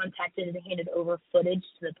reserve have contacted and handed over footage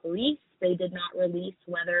to the police. They did not release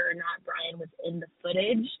whether or not Brian was in the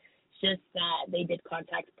footage, just that they did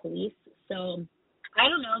contact police. So I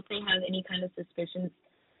don't know if they have any kind of suspicions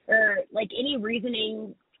or any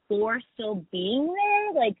reasoning for still being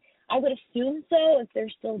there. I would assume so if they're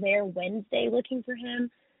still there Wednesday looking for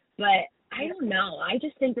him, but I don't know. I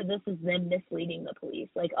just think that this is them misleading the police.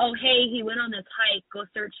 "Oh, hey, he went on this hike. Go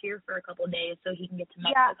search here for a couple of days so he can get to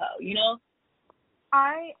Mexico," you know?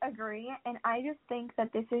 I agree, and I just think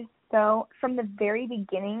that this is so, from the very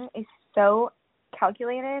beginning, is so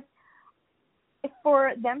calculated.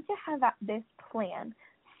 For them to have this plan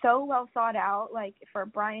so well thought out, for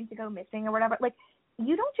Brian to go missing or whatever,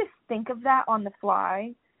 you don't just think of that on the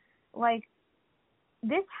fly.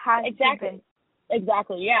 This has to have been.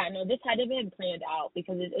 Exactly, yeah. No, this had to have been planned out,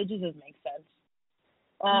 because it just doesn't make sense.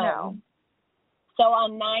 No. So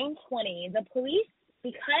on 9/20, the police,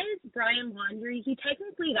 because Brian Laundrie, he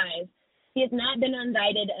technically, guys, he has not been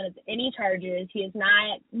indicted of any charges. He is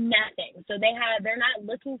not nothing. So they're not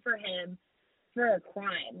looking for him for a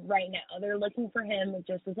crime right now. They're looking for him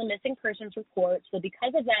just as a missing persons report. So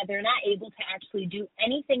because of that, they're not able to actually do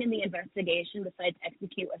anything in the investigation besides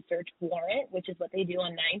execute a search warrant, which is what they do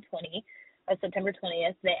on 9/20. September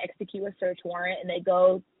 20th, they execute a search warrant, and they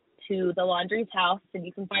go to the Laundrie's house, and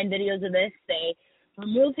you can find videos of this. They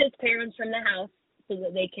remove his parents from the house so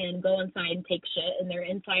that they can go inside and take shit, and they're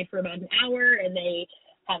inside for about an hour, and they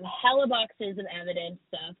have hella boxes of evidence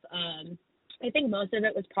stuff. I think most of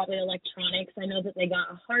it was probably electronics. I know that they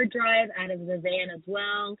got a hard drive out of the van as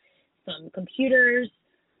well, some computers,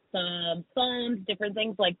 some phones, different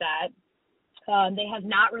things like that. They have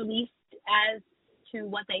not released as to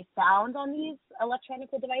what they found on these electronic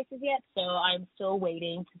devices yet, so I'm still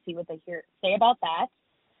waiting to see what they say about that.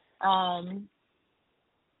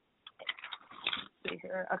 Let's see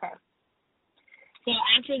here. Okay. So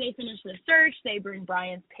after they finish the search, they bring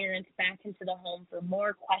Brian's parents back into the home for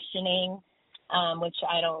more questioning, which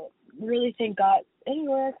I don't really think got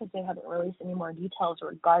anywhere because they haven't released any more details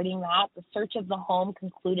regarding that. The search of the home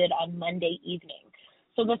concluded on Monday evening.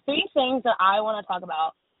 So the three things that I want to talk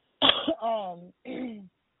about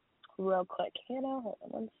real quick. Hannah, hold on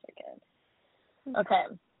 1 second. Okay.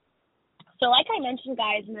 So like I mentioned,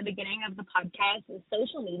 guys, in the beginning of the podcast,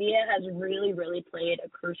 social media has really, really played a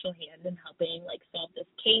crucial hand in helping, like, solve this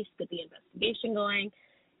case, get the investigation going,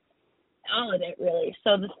 all of it, really.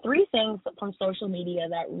 So the three things from social media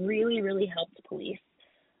that really, really helped police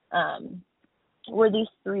were these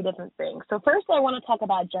three different things. So first I want to talk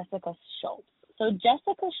about Jessica Schultz. So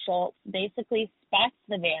Jessica Schultz basically spots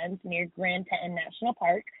the vans near Grand Teton National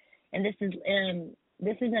Park, and this is in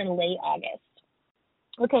late August.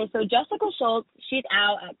 Okay, so Jessica Schultz, she's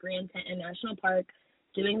out at Grand Teton National Park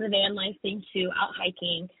doing the van life thing too, out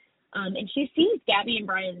hiking, and she sees Gabby and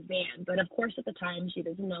Brian's van, but of course at the time she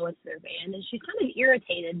doesn't know it's their van, and she's kind of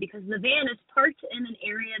irritated because the van is parked in an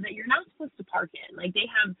area that you're not supposed to park in. Like, they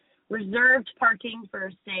have reserved parking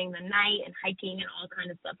for staying the night and hiking and all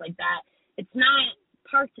kind of stuff like that. It's not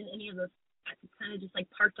parked in any of those spots. It's kind of just like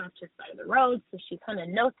parked off to the side of the road, so she kind of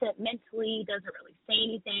notes it mentally, doesn't really say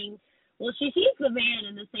anything. Well, she sees the van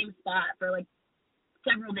in the same spot for like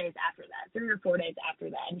several days after that, 3 or 4 days after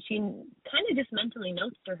that, and she kind of just mentally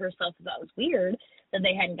notes to herself that was weird, that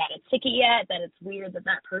they hadn't got a ticket yet, that it's weird that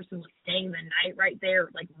that person was staying the night right there,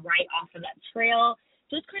 like right off of that trail.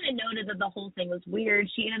 Just kind of noted that the whole thing was weird.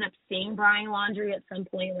 She ended up seeing Brian Laundrie at some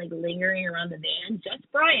point, like lingering around the van, just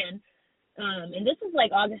Brian. And this is like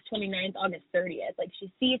August 29th, August 30th. Like, she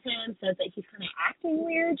sees him, says that he's kind of acting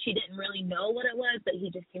weird. She didn't really know what it was, but he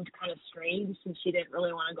just seemed kind of strange, and she didn't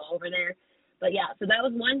really want to go over there. But yeah, so that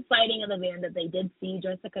was one sighting of the van that they did see.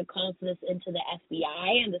 Jessica calls this into the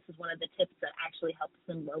FBI, and this is one of the tips that actually helps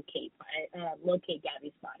them locate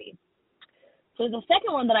Gabby's body. So the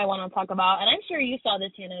second one that I want to talk about, and I'm sure you saw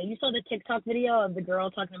this, Hannah. You saw the TikTok video of the girl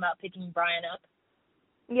talking about picking Brian up?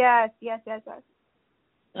 Yes.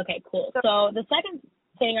 Okay, cool. So the second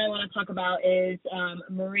thing I want to talk about is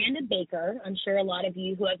Miranda Baker. I'm sure a lot of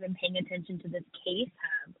you who have been paying attention to this case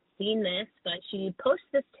have seen this, but she posts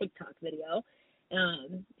this TikTok video.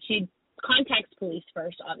 She contacts police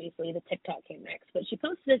first, obviously. The TikTok came next. But she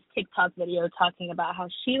posts this TikTok video talking about how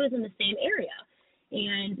she was in the same area.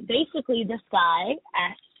 And basically this guy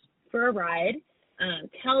asked for a ride,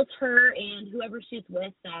 tells her and whoever she's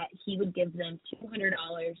with that he would give them $200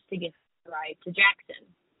 to get a ride to Jackson.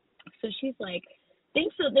 So she's like,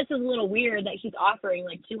 thinks that this is a little weird that he's offering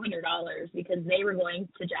like $200 because they were going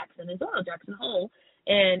to Jackson as well, Jackson Hole,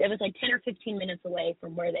 and it was like 10 or 15 minutes away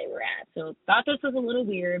from where they were at. So thought this was a little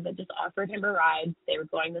weird, but just offered him a ride. They were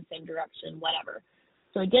going the same direction, whatever.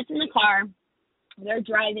 So he gets in the car, they're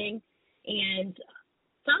driving, and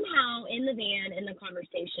somehow in the van, in the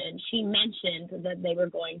conversation, she mentioned that they were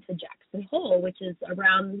going to Jackson Hole, which is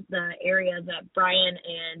around the area that Brian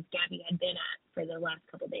and Gabby had been at for the last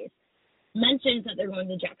couple of days. Mentions that they're going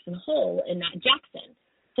to Jackson Hole and not Jackson.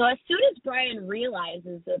 So as soon as Brian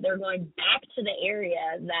realizes that they're going back to the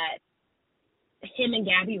area that him and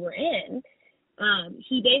Gabby were in,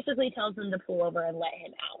 he basically tells them to pull over and let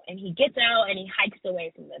him out. And he gets out and he hikes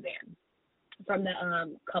away from the van, from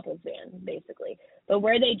the couple's van, basically. But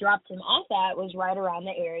where they dropped him off at was right around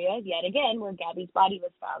the area, yet again, where Gabby's body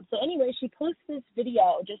was found. So anyway, she posts this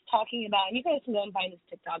video just talking about, and you guys can go and find this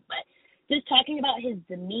TikTok, but just talking about his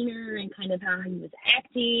demeanor and kind of how he was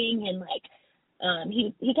acting, and like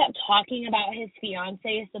he kept talking about his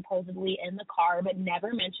fiance supposedly in the car, but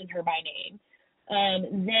never mentioned her by name.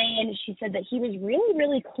 Then she said that he was really,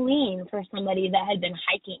 really clean for somebody that had been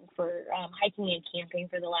hiking and camping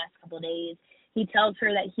for the last couple of days. He tells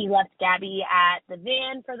her that he left Gabby at the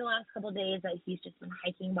van for the last couple of days, that he's just been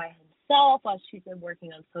hiking by himself while she's been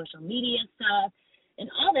working on social media stuff and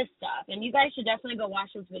all this stuff. And you guys should definitely go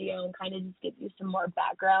watch this video and kind of just give you some more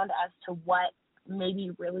background as to what maybe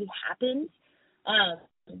really happened.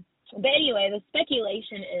 But anyway, the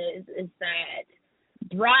speculation is that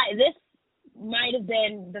this might have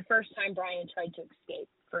been the first time Brian tried to escape,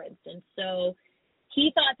 for instance. So he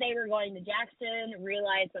thought they were going to Jackson,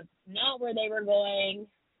 realized that's not where they were going,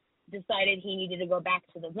 decided he needed to go back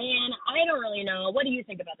to the van. I don't really know. What do you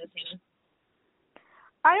think about this, Hannah?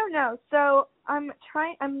 I don't know. So I'm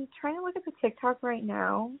trying to look at the TikTok right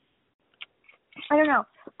now. I don't know.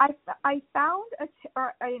 I saw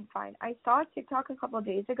a TikTok a couple of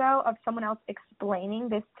days ago of someone else explaining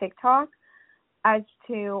this TikTok as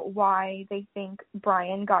to why they think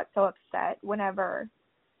Brian got so upset whenever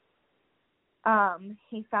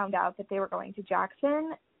he found out that they were going to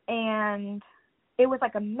Jackson, and it was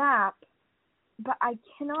like a map, but I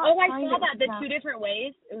cannot find it. Oh, I saw that, the two different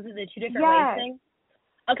ways. It was the two different ways thing?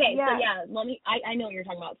 Okay, so Yeah. yeah, I know what you're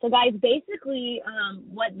talking about. So guys, basically,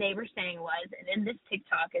 what they were saying was, and in this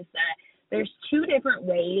TikTok is that there's two different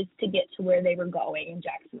ways to get to where they were going in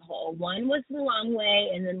Jackson Hole. One was the long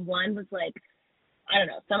way, and then one was like, I don't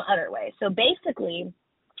know, some other way. So basically,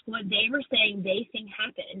 what they were saying they think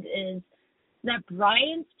happened is that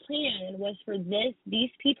Brian's plan was for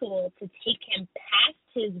these people to take him past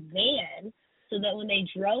his van so that when they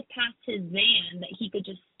drove past his van that he could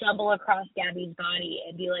just stumble across Gabby's body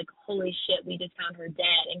and be like, holy shit, we just found her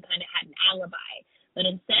dead, and kind of had an alibi. But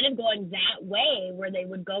instead of going that way where they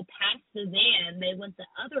would go past the van, they went the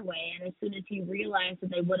other way, and as soon as he realized that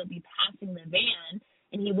they wouldn't be passing the van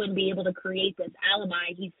and he wouldn't be able to create this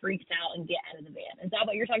alibi, he freaks out and get out of the van. Is that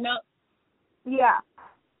what you're talking about? Yeah.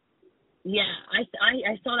 Yeah, I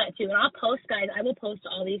saw that too. And I'll post, guys, I will post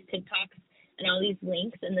all these TikToks and all these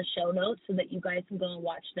links in the show notes so that you guys can go and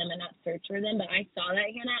watch them and not search for them. But I saw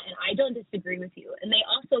that, Hannah, and I don't disagree with you. And they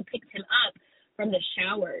also picked him up from the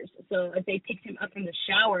showers. So if they picked him up from the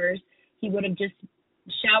showers, he would have just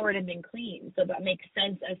showered and been clean. So that makes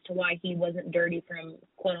sense as to why he wasn't dirty from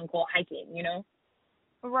quote-unquote hiking, you know?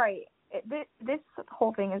 Right. This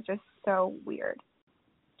whole thing is just so weird.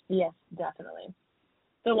 Yes, definitely.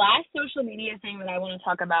 The last social media thing that I want to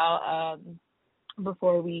talk about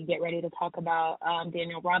before we get ready to talk about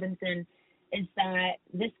Daniel Robinson is that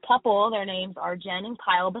this couple, their names are Jen and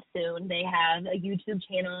Kyle Bethune. They have a YouTube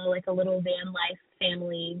channel, like a little van life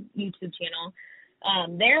family YouTube channel.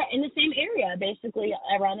 They're in the same area, basically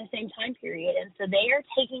around the same time period. And so they are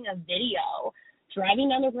taking a video driving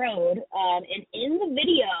down the road. And in the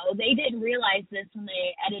video, they didn't realize this when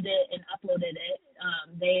they edited it and uploaded it.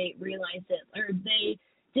 They realized it, or they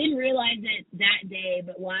didn't realize it that day,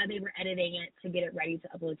 but while they were editing it to get it ready to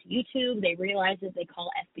upload to YouTube, they realized that they call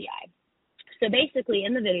FBI. So basically,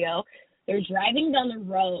 in the video, they're driving down the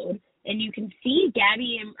road, and you can see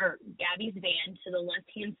Gabby's van to the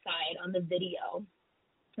left-hand side on the video.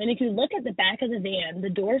 And if you look at the back of the van, the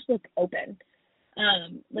doors look open,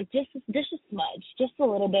 like just a smudge, just a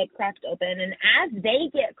little bit cracked open. And as they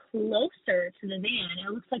get closer to the van,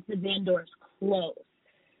 it looks like the van doors close.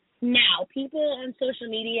 Now, people on social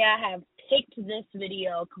media have picked this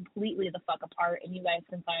video completely the fuck apart, and you guys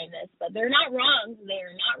can find this, but they're not wrong.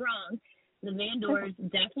 They're not wrong. The van doors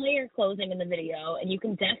definitely are closing in the video, and you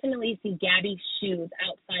can definitely see Gabby's shoes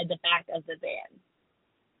outside the back of the van.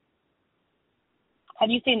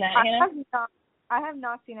 Have you seen that, Hannah? I have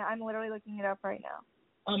not seen it. I'm literally looking it up right now.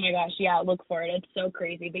 Oh my gosh, yeah, look for it. It's so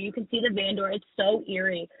crazy. But you can see the van door. It's so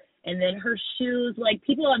eerie. And then her shoes, like,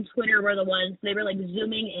 people on Twitter were the ones, they were, like,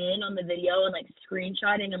 zooming in on the video and, like,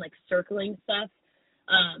 screenshotting and, like, circling stuff.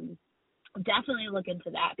 Definitely look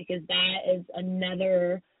into that, because that is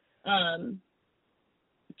another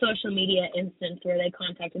social media instance where they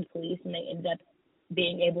contacted police and they ended up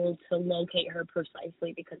being able to locate her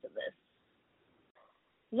precisely because of this.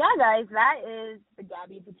 Yeah, guys, that is the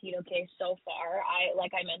Gabby Petito case so far.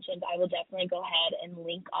 Like I mentioned, I will definitely go ahead and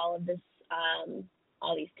link all of this,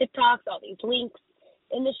 all these TikToks, all these links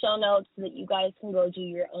in the show notes so that you guys can go do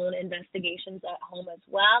your own investigations at home as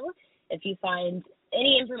well. If you find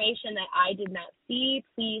any information that I did not see,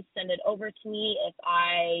 please send it over to me. If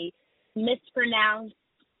I mispronounced,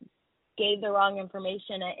 gave the wrong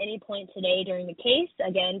information at any point today during the case,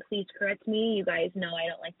 again, please correct me. You guys know I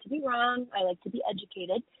don't like to be wrong. I like to be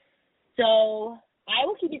educated. So I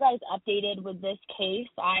will keep you guys updated with this case.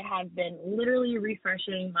 I have been literally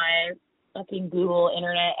refreshing my fucking Google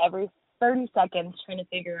internet every 30 seconds trying to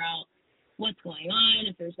figure out what's going on,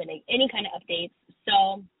 if there's been any kind of updates.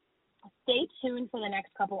 So stay tuned for the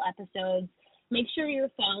next couple episodes. Make sure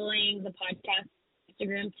you're following the podcast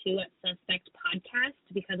Instagram too at Suspect Podcast,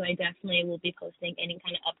 because I definitely will be posting any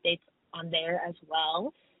kind of updates on there as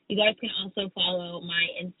well. You guys can also follow my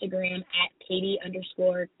Instagram at Katie_KENNEDDY.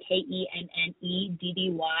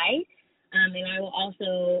 And I will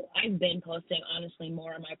also, I've been posting honestly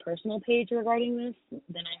more on my personal page regarding this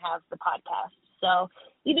than I have the podcast. So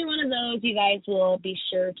either one of those, you guys will be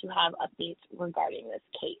sure to have updates regarding this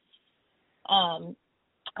case.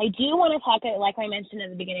 I do want to talk, like I mentioned at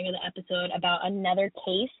the beginning of the episode, about another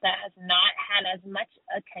case that has not had as much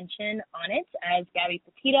attention on it as Gabby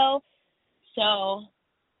Petito. So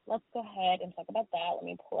let's go ahead and talk about that. Let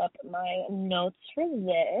me pull up my notes for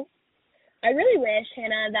this. I really wish,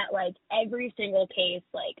 Hannah, that, like, every single case,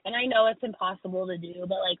 like, and I know it's impossible to do,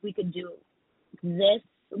 but, like, we could do this,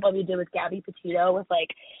 what we did with Gabby Petito, with,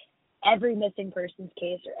 like, every missing persons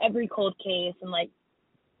case or every cold case, and, like,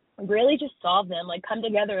 really just solve them, like, come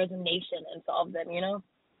together as a nation and solve them, you know?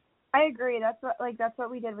 I agree. That's what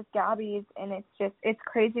we did with Gabby's, and it's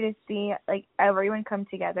crazy to see, like, everyone come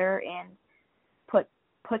together and put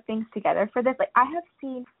put things together for this. Like, I have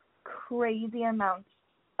seen crazy amounts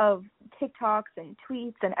of TikToks and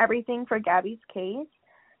tweets and everything for Gabby's case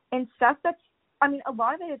and stuff that's, I mean, a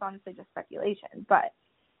lot of it is honestly just speculation, but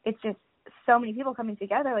it's just so many people coming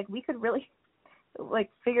together. Like, we could really, like,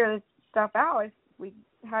 figure this stuff out if we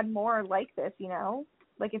had more like this, you know?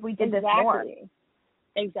 Like, if we did this more.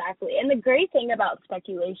 Exactly. And the great thing about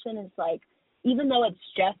speculation is, like, even though it's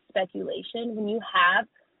just speculation, when you have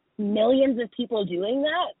millions of people doing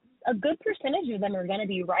that, a good percentage of them are going to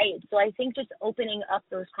be right. So I think just opening up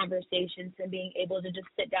those conversations and being able to just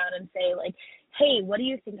sit down and say, like, hey, what do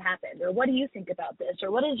you think happened? Or what do you think about this?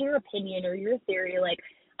 Or what is your opinion or your theory? Like,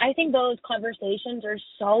 I think those conversations are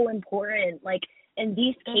so important, like, in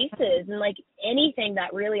these cases, and, like, anything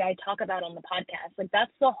that really I talk about on the podcast. Like,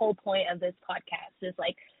 that's the whole point of this podcast, is,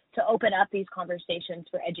 like, to open up these conversations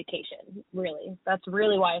for education, really. That's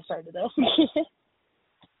really why I started this.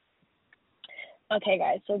 Okay,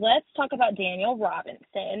 guys, so let's talk about Daniel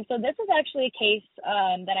Robinson. So this is actually a case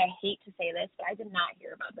that I hate to say this, but I did not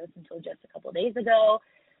hear about this until just a couple of days ago.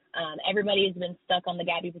 Everybody has been stuck on the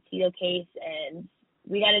Gabby Petito case, and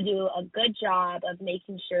we got to do a good job of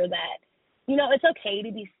making sure that, you know, it's okay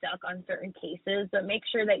to be stuck on certain cases, but make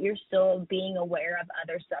sure that you're still being aware of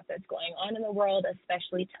other stuff that's going on in the world,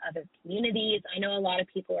 especially to other communities. I know a lot of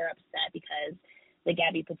people are upset because the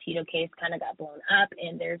Gabby Petito case kind of got blown up,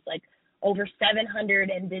 and there's, like, over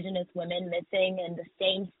 700 Indigenous women missing in the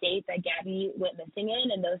same state that Gabby went missing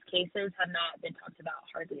in, and those cases have not been talked about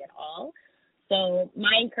hardly at all. So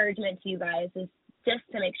my encouragement to you guys is just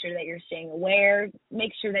to make sure that you're staying aware,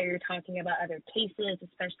 make sure that you're talking about other cases,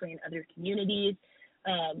 especially in other communities.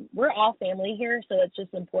 We're all family here, so it's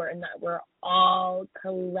just important that we're all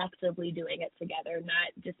collectively doing it together,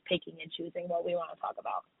 not just picking and choosing what we want to talk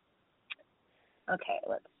about. Okay,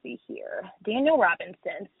 let's see here. Daniel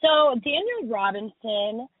Robinson. So Daniel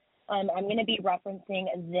Robinson, I'm going to be referencing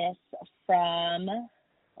this from,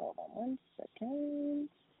 hold on 1 second.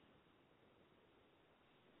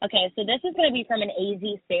 Okay, so this is going to be from an AZ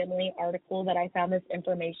Family article that I found this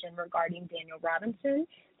information regarding Daniel Robinson.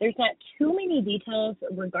 There's not too many details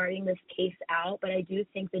regarding this case out, but I do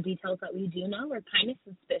think the details that we do know are kind of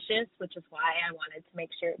suspicious, which is why I wanted to make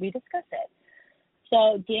sure we discuss it.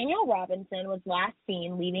 So Daniel Robinson was last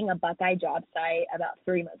seen leaving a Buckeye job site about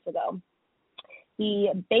 3 months ago. He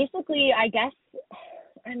basically, I guess,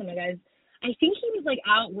 I don't know, guys. I think he was, like,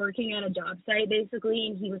 out working at a job site, basically,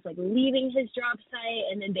 and he was, like, leaving his job site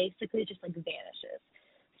and then basically just, like, vanishes.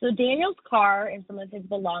 So Daniel's car and some of his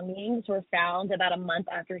belongings were found about a month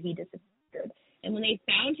after he disappeared. And when they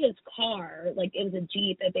found his car, like, it was a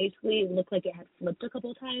Jeep, it basically looked like it had flipped a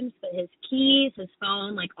couple times, but his keys, his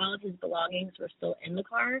phone, like, all of his belongings were still in the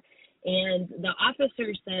car. And the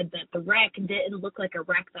officer said that the wreck didn't look like a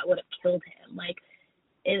wreck that would have killed him. Like,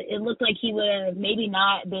 it looked like he would have maybe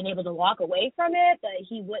not been able to walk away from it, but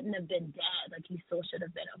he wouldn't have been dead. Like, he still should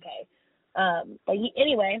have been okay. But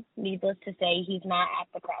anyway, needless to say, he's not at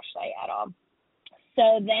the crash site at all.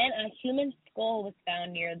 So then a human skull was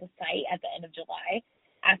found near the site at the end of July.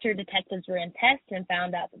 After detectives ran tests and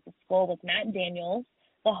found out that the skull was not Daniel's,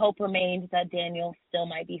 the hope remained that Daniel still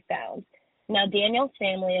might be found. Now, Daniel's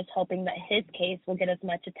family is hoping that his case will get as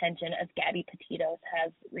much attention as Gabby Petito's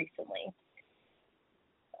has recently.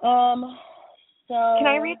 So Can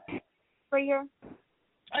I read right here?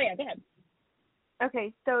 Oh, yeah, go ahead.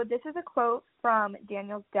 Okay, so this is a quote from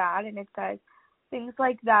Daniel's dad, and it says, "Things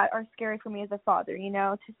like that are scary for me as a father, you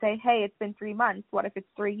know, to say, hey, it's been 3 months. What if it's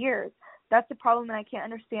 3 years? That's the problem, and I can't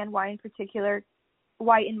understand why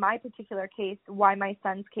in my particular case, why my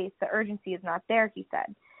son's case, the urgency is not there," he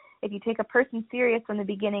said. "If you take a person serious from the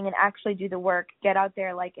beginning and actually do the work, get out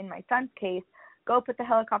there like in my son's case, go put the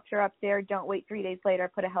helicopter up there. Don't wait 3 days later.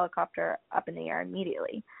 Put a helicopter up in the air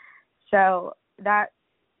immediately." So that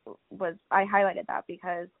was, I highlighted that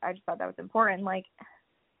because I just thought that was important. Like,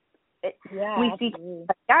 we see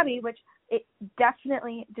Gabby, which it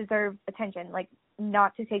definitely deserves attention. Like,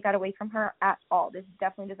 not to take that away from her at all. This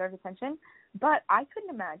definitely deserves attention. But I couldn't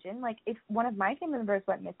imagine, like, if one of my family members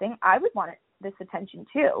went missing, I would want this attention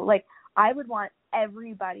too. Like, I would want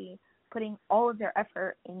everybody putting all of their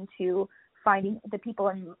effort into finding the people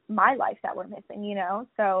in my life that were missing, you know?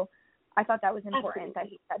 So I thought that was important that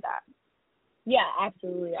he said that. Yeah,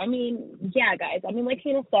 absolutely. I mean, yeah, guys. I mean, like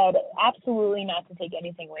Hannah said, absolutely not to take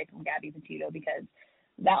anything away from Gabby Petito because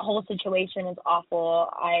that whole situation is awful.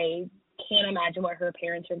 I can't imagine what her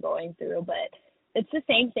parents are going through, but it's the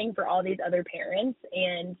same thing for all these other parents.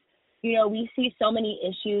 And, you know, we see so many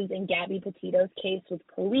issues in Gabby Petito's case with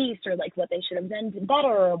police or, like, what they should have done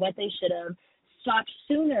better or what they should have stopped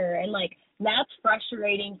sooner. And, like, that's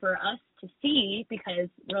frustrating for us to see because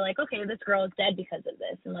we're like, okay, this girl is dead because of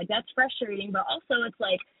this. And, like, that's frustrating. But also it's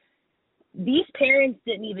like these parents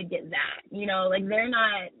didn't even get that, you know, like they're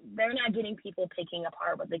not getting people picking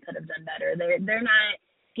apart what they could have done better. They're not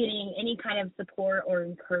getting any kind of support or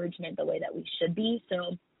encouragement the way that we should be.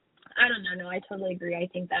 So I don't know. No, I totally agree. I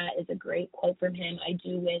think that is a great quote from him. I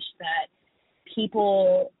do wish that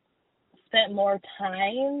people spent more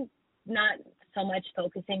time, not so much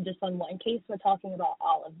focusing just on one case, but talking about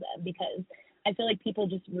all of them, because I feel like people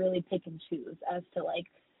just really pick and choose as to, like,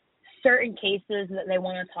 certain cases that they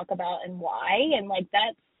want to talk about and why. And, like,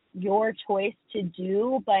 that's your choice to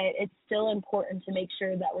do, but it's still important to make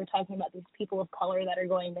sure that we're talking about these people of color that are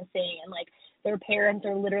going missing, and, like, their parents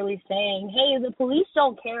are literally saying, hey, the police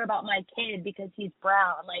don't care about my kid because he's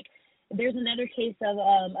brown. Like, there's another case of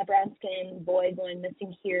a brown-skinned boy going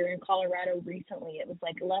missing here in Colorado recently. It was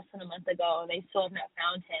like less than a month ago, and they still have not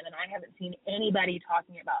found him, and I haven't seen anybody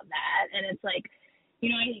talking about that. And it's like, you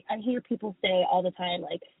know, I hear people say all the time,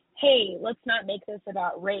 like, hey, let's not make this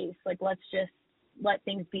about race. Like, let's just let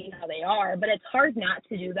things be how they are. But it's hard not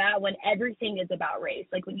to do that when everything is about race.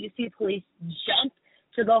 Like, when you see police jump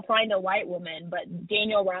to go find a white woman, but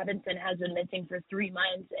Daniel Robinson has been missing for 3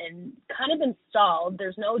 months and kind of been stalled.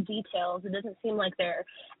 There's no details. It doesn't seem like they're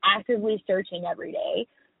actively searching every day.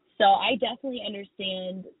 So I definitely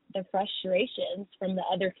understand the frustrations from the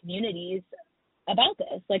other communities about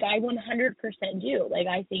this. Like, I 100% do. Like,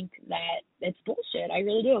 I think that it's bullshit. I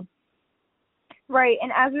really do. Right.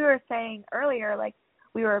 And as we were saying earlier, like,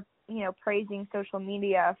 we were, you know, praising social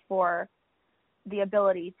media for the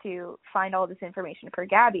ability to find all this information for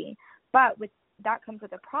Gabby. But with that comes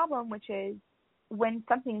with a problem, which is when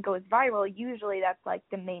something goes viral, usually that's like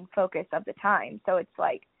the main focus of the time. So it's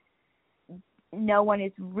like no one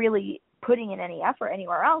is really putting in any effort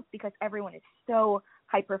anywhere else because everyone is so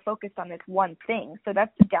hyper focused on this one thing. So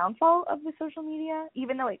that's the downfall of the social media.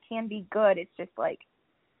 Even though it can be good, it's just like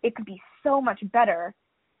it could be so much better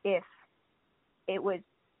if it was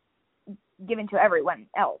given to everyone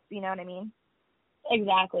else. You know what I mean?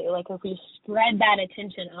 Exactly. Like, if we spread that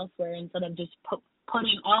attention elsewhere instead of just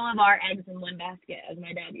putting all of our eggs in one basket, as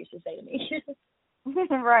my dad used to say to me.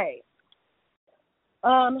 Right.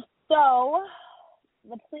 So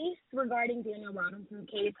the police regarding Daniel Robinson's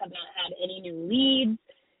case have not had any new leads.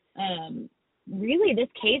 Really, this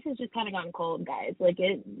case has just kind of gone cold, guys. Like,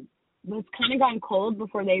 it was kind of gone cold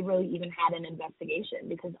before they really even had an investigation,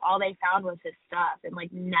 because all they found was his stuff and,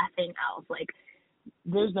 like, nothing else. Like,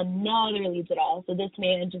 there's no other leads at all. So this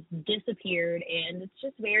man just disappeared, and it's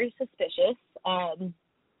just very suspicious.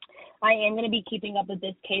 I am going to be keeping up with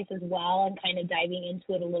this case as well and kind of diving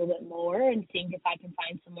into it a little bit more and seeing if I can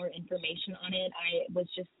find some more information on it. I was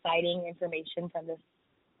just citing information from this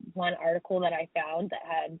one article that I found that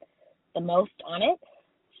had the most on it.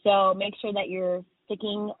 So make sure that you're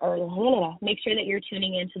make sure that you're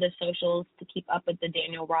tuning into the socials to keep up with the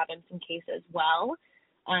Daniel Robinson case as well.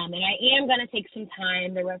 And I am going to take some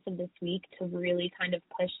time the rest of this week to really kind of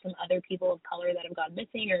push some other people of color that have gone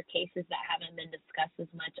missing or cases that haven't been discussed as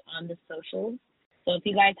much on the socials. So if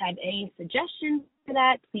you guys have any suggestions for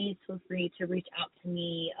that, please feel free to reach out to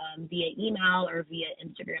me via email or via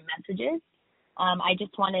Instagram messages. I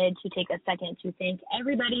just wanted to take a second to thank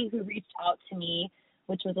everybody who reached out to me,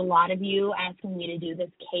 which was a lot of you asking me to do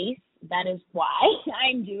this case. That is why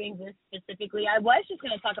I'm doing this specifically. I was just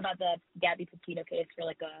going to talk about the Gabby Petito case for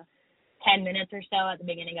like 10 minutes or so at the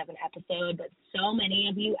beginning of an episode, but so many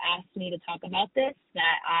of you asked me to talk about this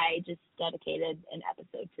that I just dedicated an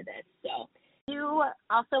episode to this. So you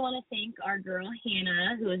also want to thank our girl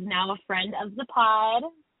Hannah, who is now a friend of the pod.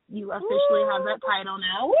 You officially have that title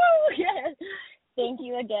now. Woo! Yes. Thank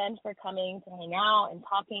you again for coming to hang out and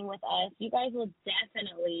talking with us. You guys will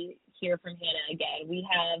definitely hear from Hannah again. We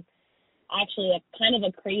have actually a kind of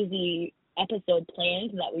a crazy episode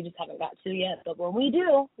planned that we just haven't got to yet. But when we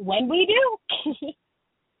do.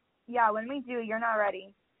 Yeah, when we do, you're not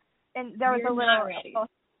ready. And there was a little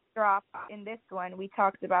drop in this one. We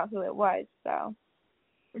talked about who it was, so.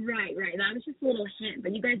 Right. That was just a little hint,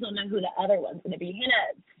 but you guys don't know who the other one's going to be.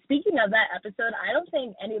 Hannah, speaking of that episode, I don't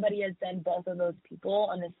think anybody has done both of those people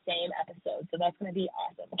on the same episode, so that's going to be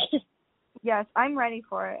awesome. Yes, I'm ready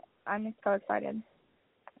for it. I'm so excited.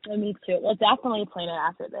 Me too. We'll definitely plan it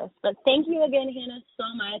after this. But thank you again, Hannah, so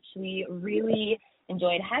much. We really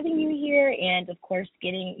enjoyed having you here and, of course,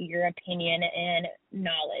 getting your opinion and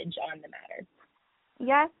knowledge on the matter.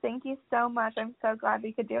 Yes, thank you so much. I'm so glad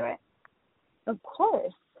we could do it. Of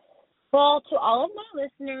course. Well, to all of my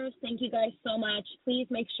listeners, thank you guys so much. Please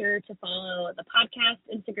make sure to follow the podcast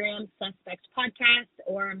Instagram, Suspect Podcast,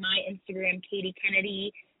 or my Instagram, Katie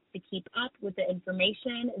Kennedy, to keep up with the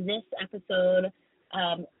information. This episode,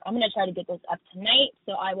 I'm going to try to get this up tonight,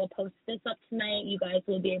 so I will post this up tonight. You guys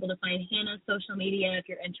will be able to find Hannah's social media if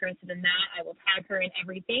you're interested in that. I will tag her in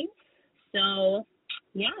everything. So,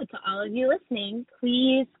 yeah, to all of you listening,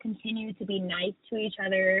 please continue to be nice to each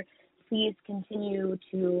other. Please continue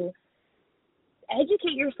to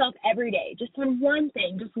educate yourself every day, just on one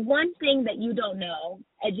thing that you don't know.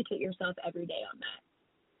 Educate yourself every day on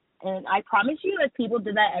that. And I promise you, if people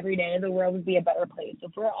did that every day, the world would be a better place.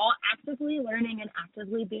 If we're all actively learning and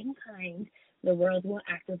actively being kind, the world will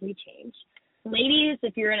actively change. Ladies,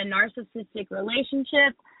 if you're in a narcissistic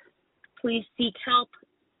relationship, please seek help,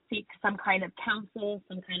 seek some kind of counsel,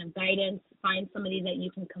 some kind of guidance, find somebody that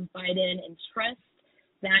you can confide in and trust.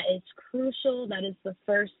 That is crucial. That is the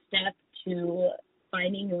first step to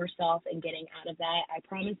finding yourself and getting out of that. I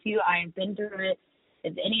promise you, I have been through it.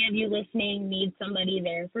 If any of you listening need somebody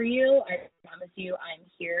there for you, I promise you I'm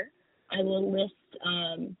here. I will list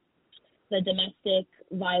the domestic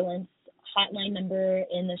violence hotline number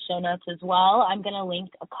in the show notes as well. I'm going to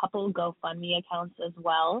link a couple GoFundMe accounts as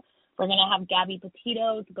well. We're going to have Gabby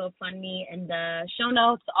Petito's GoFundMe in the show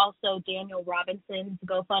notes, also Daniel Robinson's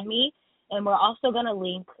GoFundMe. And we're also going to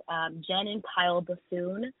link Jen and Kyle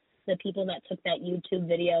Buffoon, the people that took that YouTube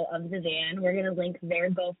video of the van. We're going to link their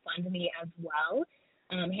GoFundMe as well.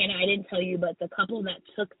 Hannah, I didn't tell you, but the couple that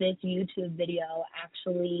took this YouTube video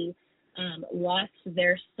actually lost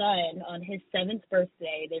their son on his 7th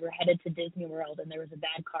birthday. They were headed to Disney World, and there was a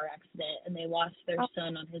bad car accident, and they lost their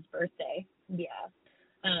son on his birthday. Yeah.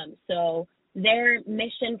 So their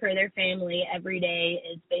mission for their family every day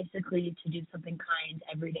is basically to do something kind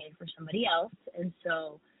every day for somebody else. And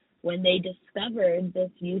so when they discovered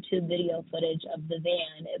this YouTube video footage of the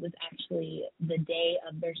van, it was actually the day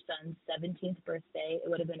of their son's 17th birthday. It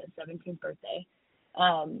would have been his 17th birthday.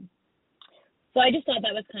 So I just thought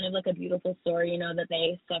that was kind of like a beautiful story, you know, that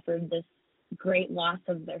they suffered this great loss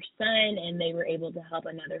of their son and they were able to help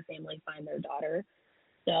another family find their daughter.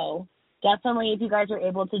 So definitely, if you guys are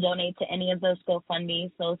able to donate to any of those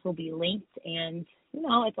GoFundMes, those will be linked. And, you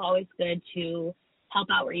know, it's always good to help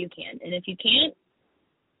out where you can. And if you can't,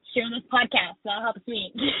 share this podcast. That helps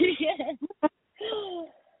me.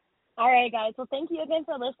 All right, guys. Well, thank you again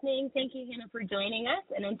for listening. Thank you, Hannah, for joining us.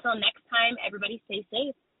 And until next time, everybody stay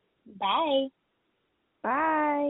safe. Bye. Bye.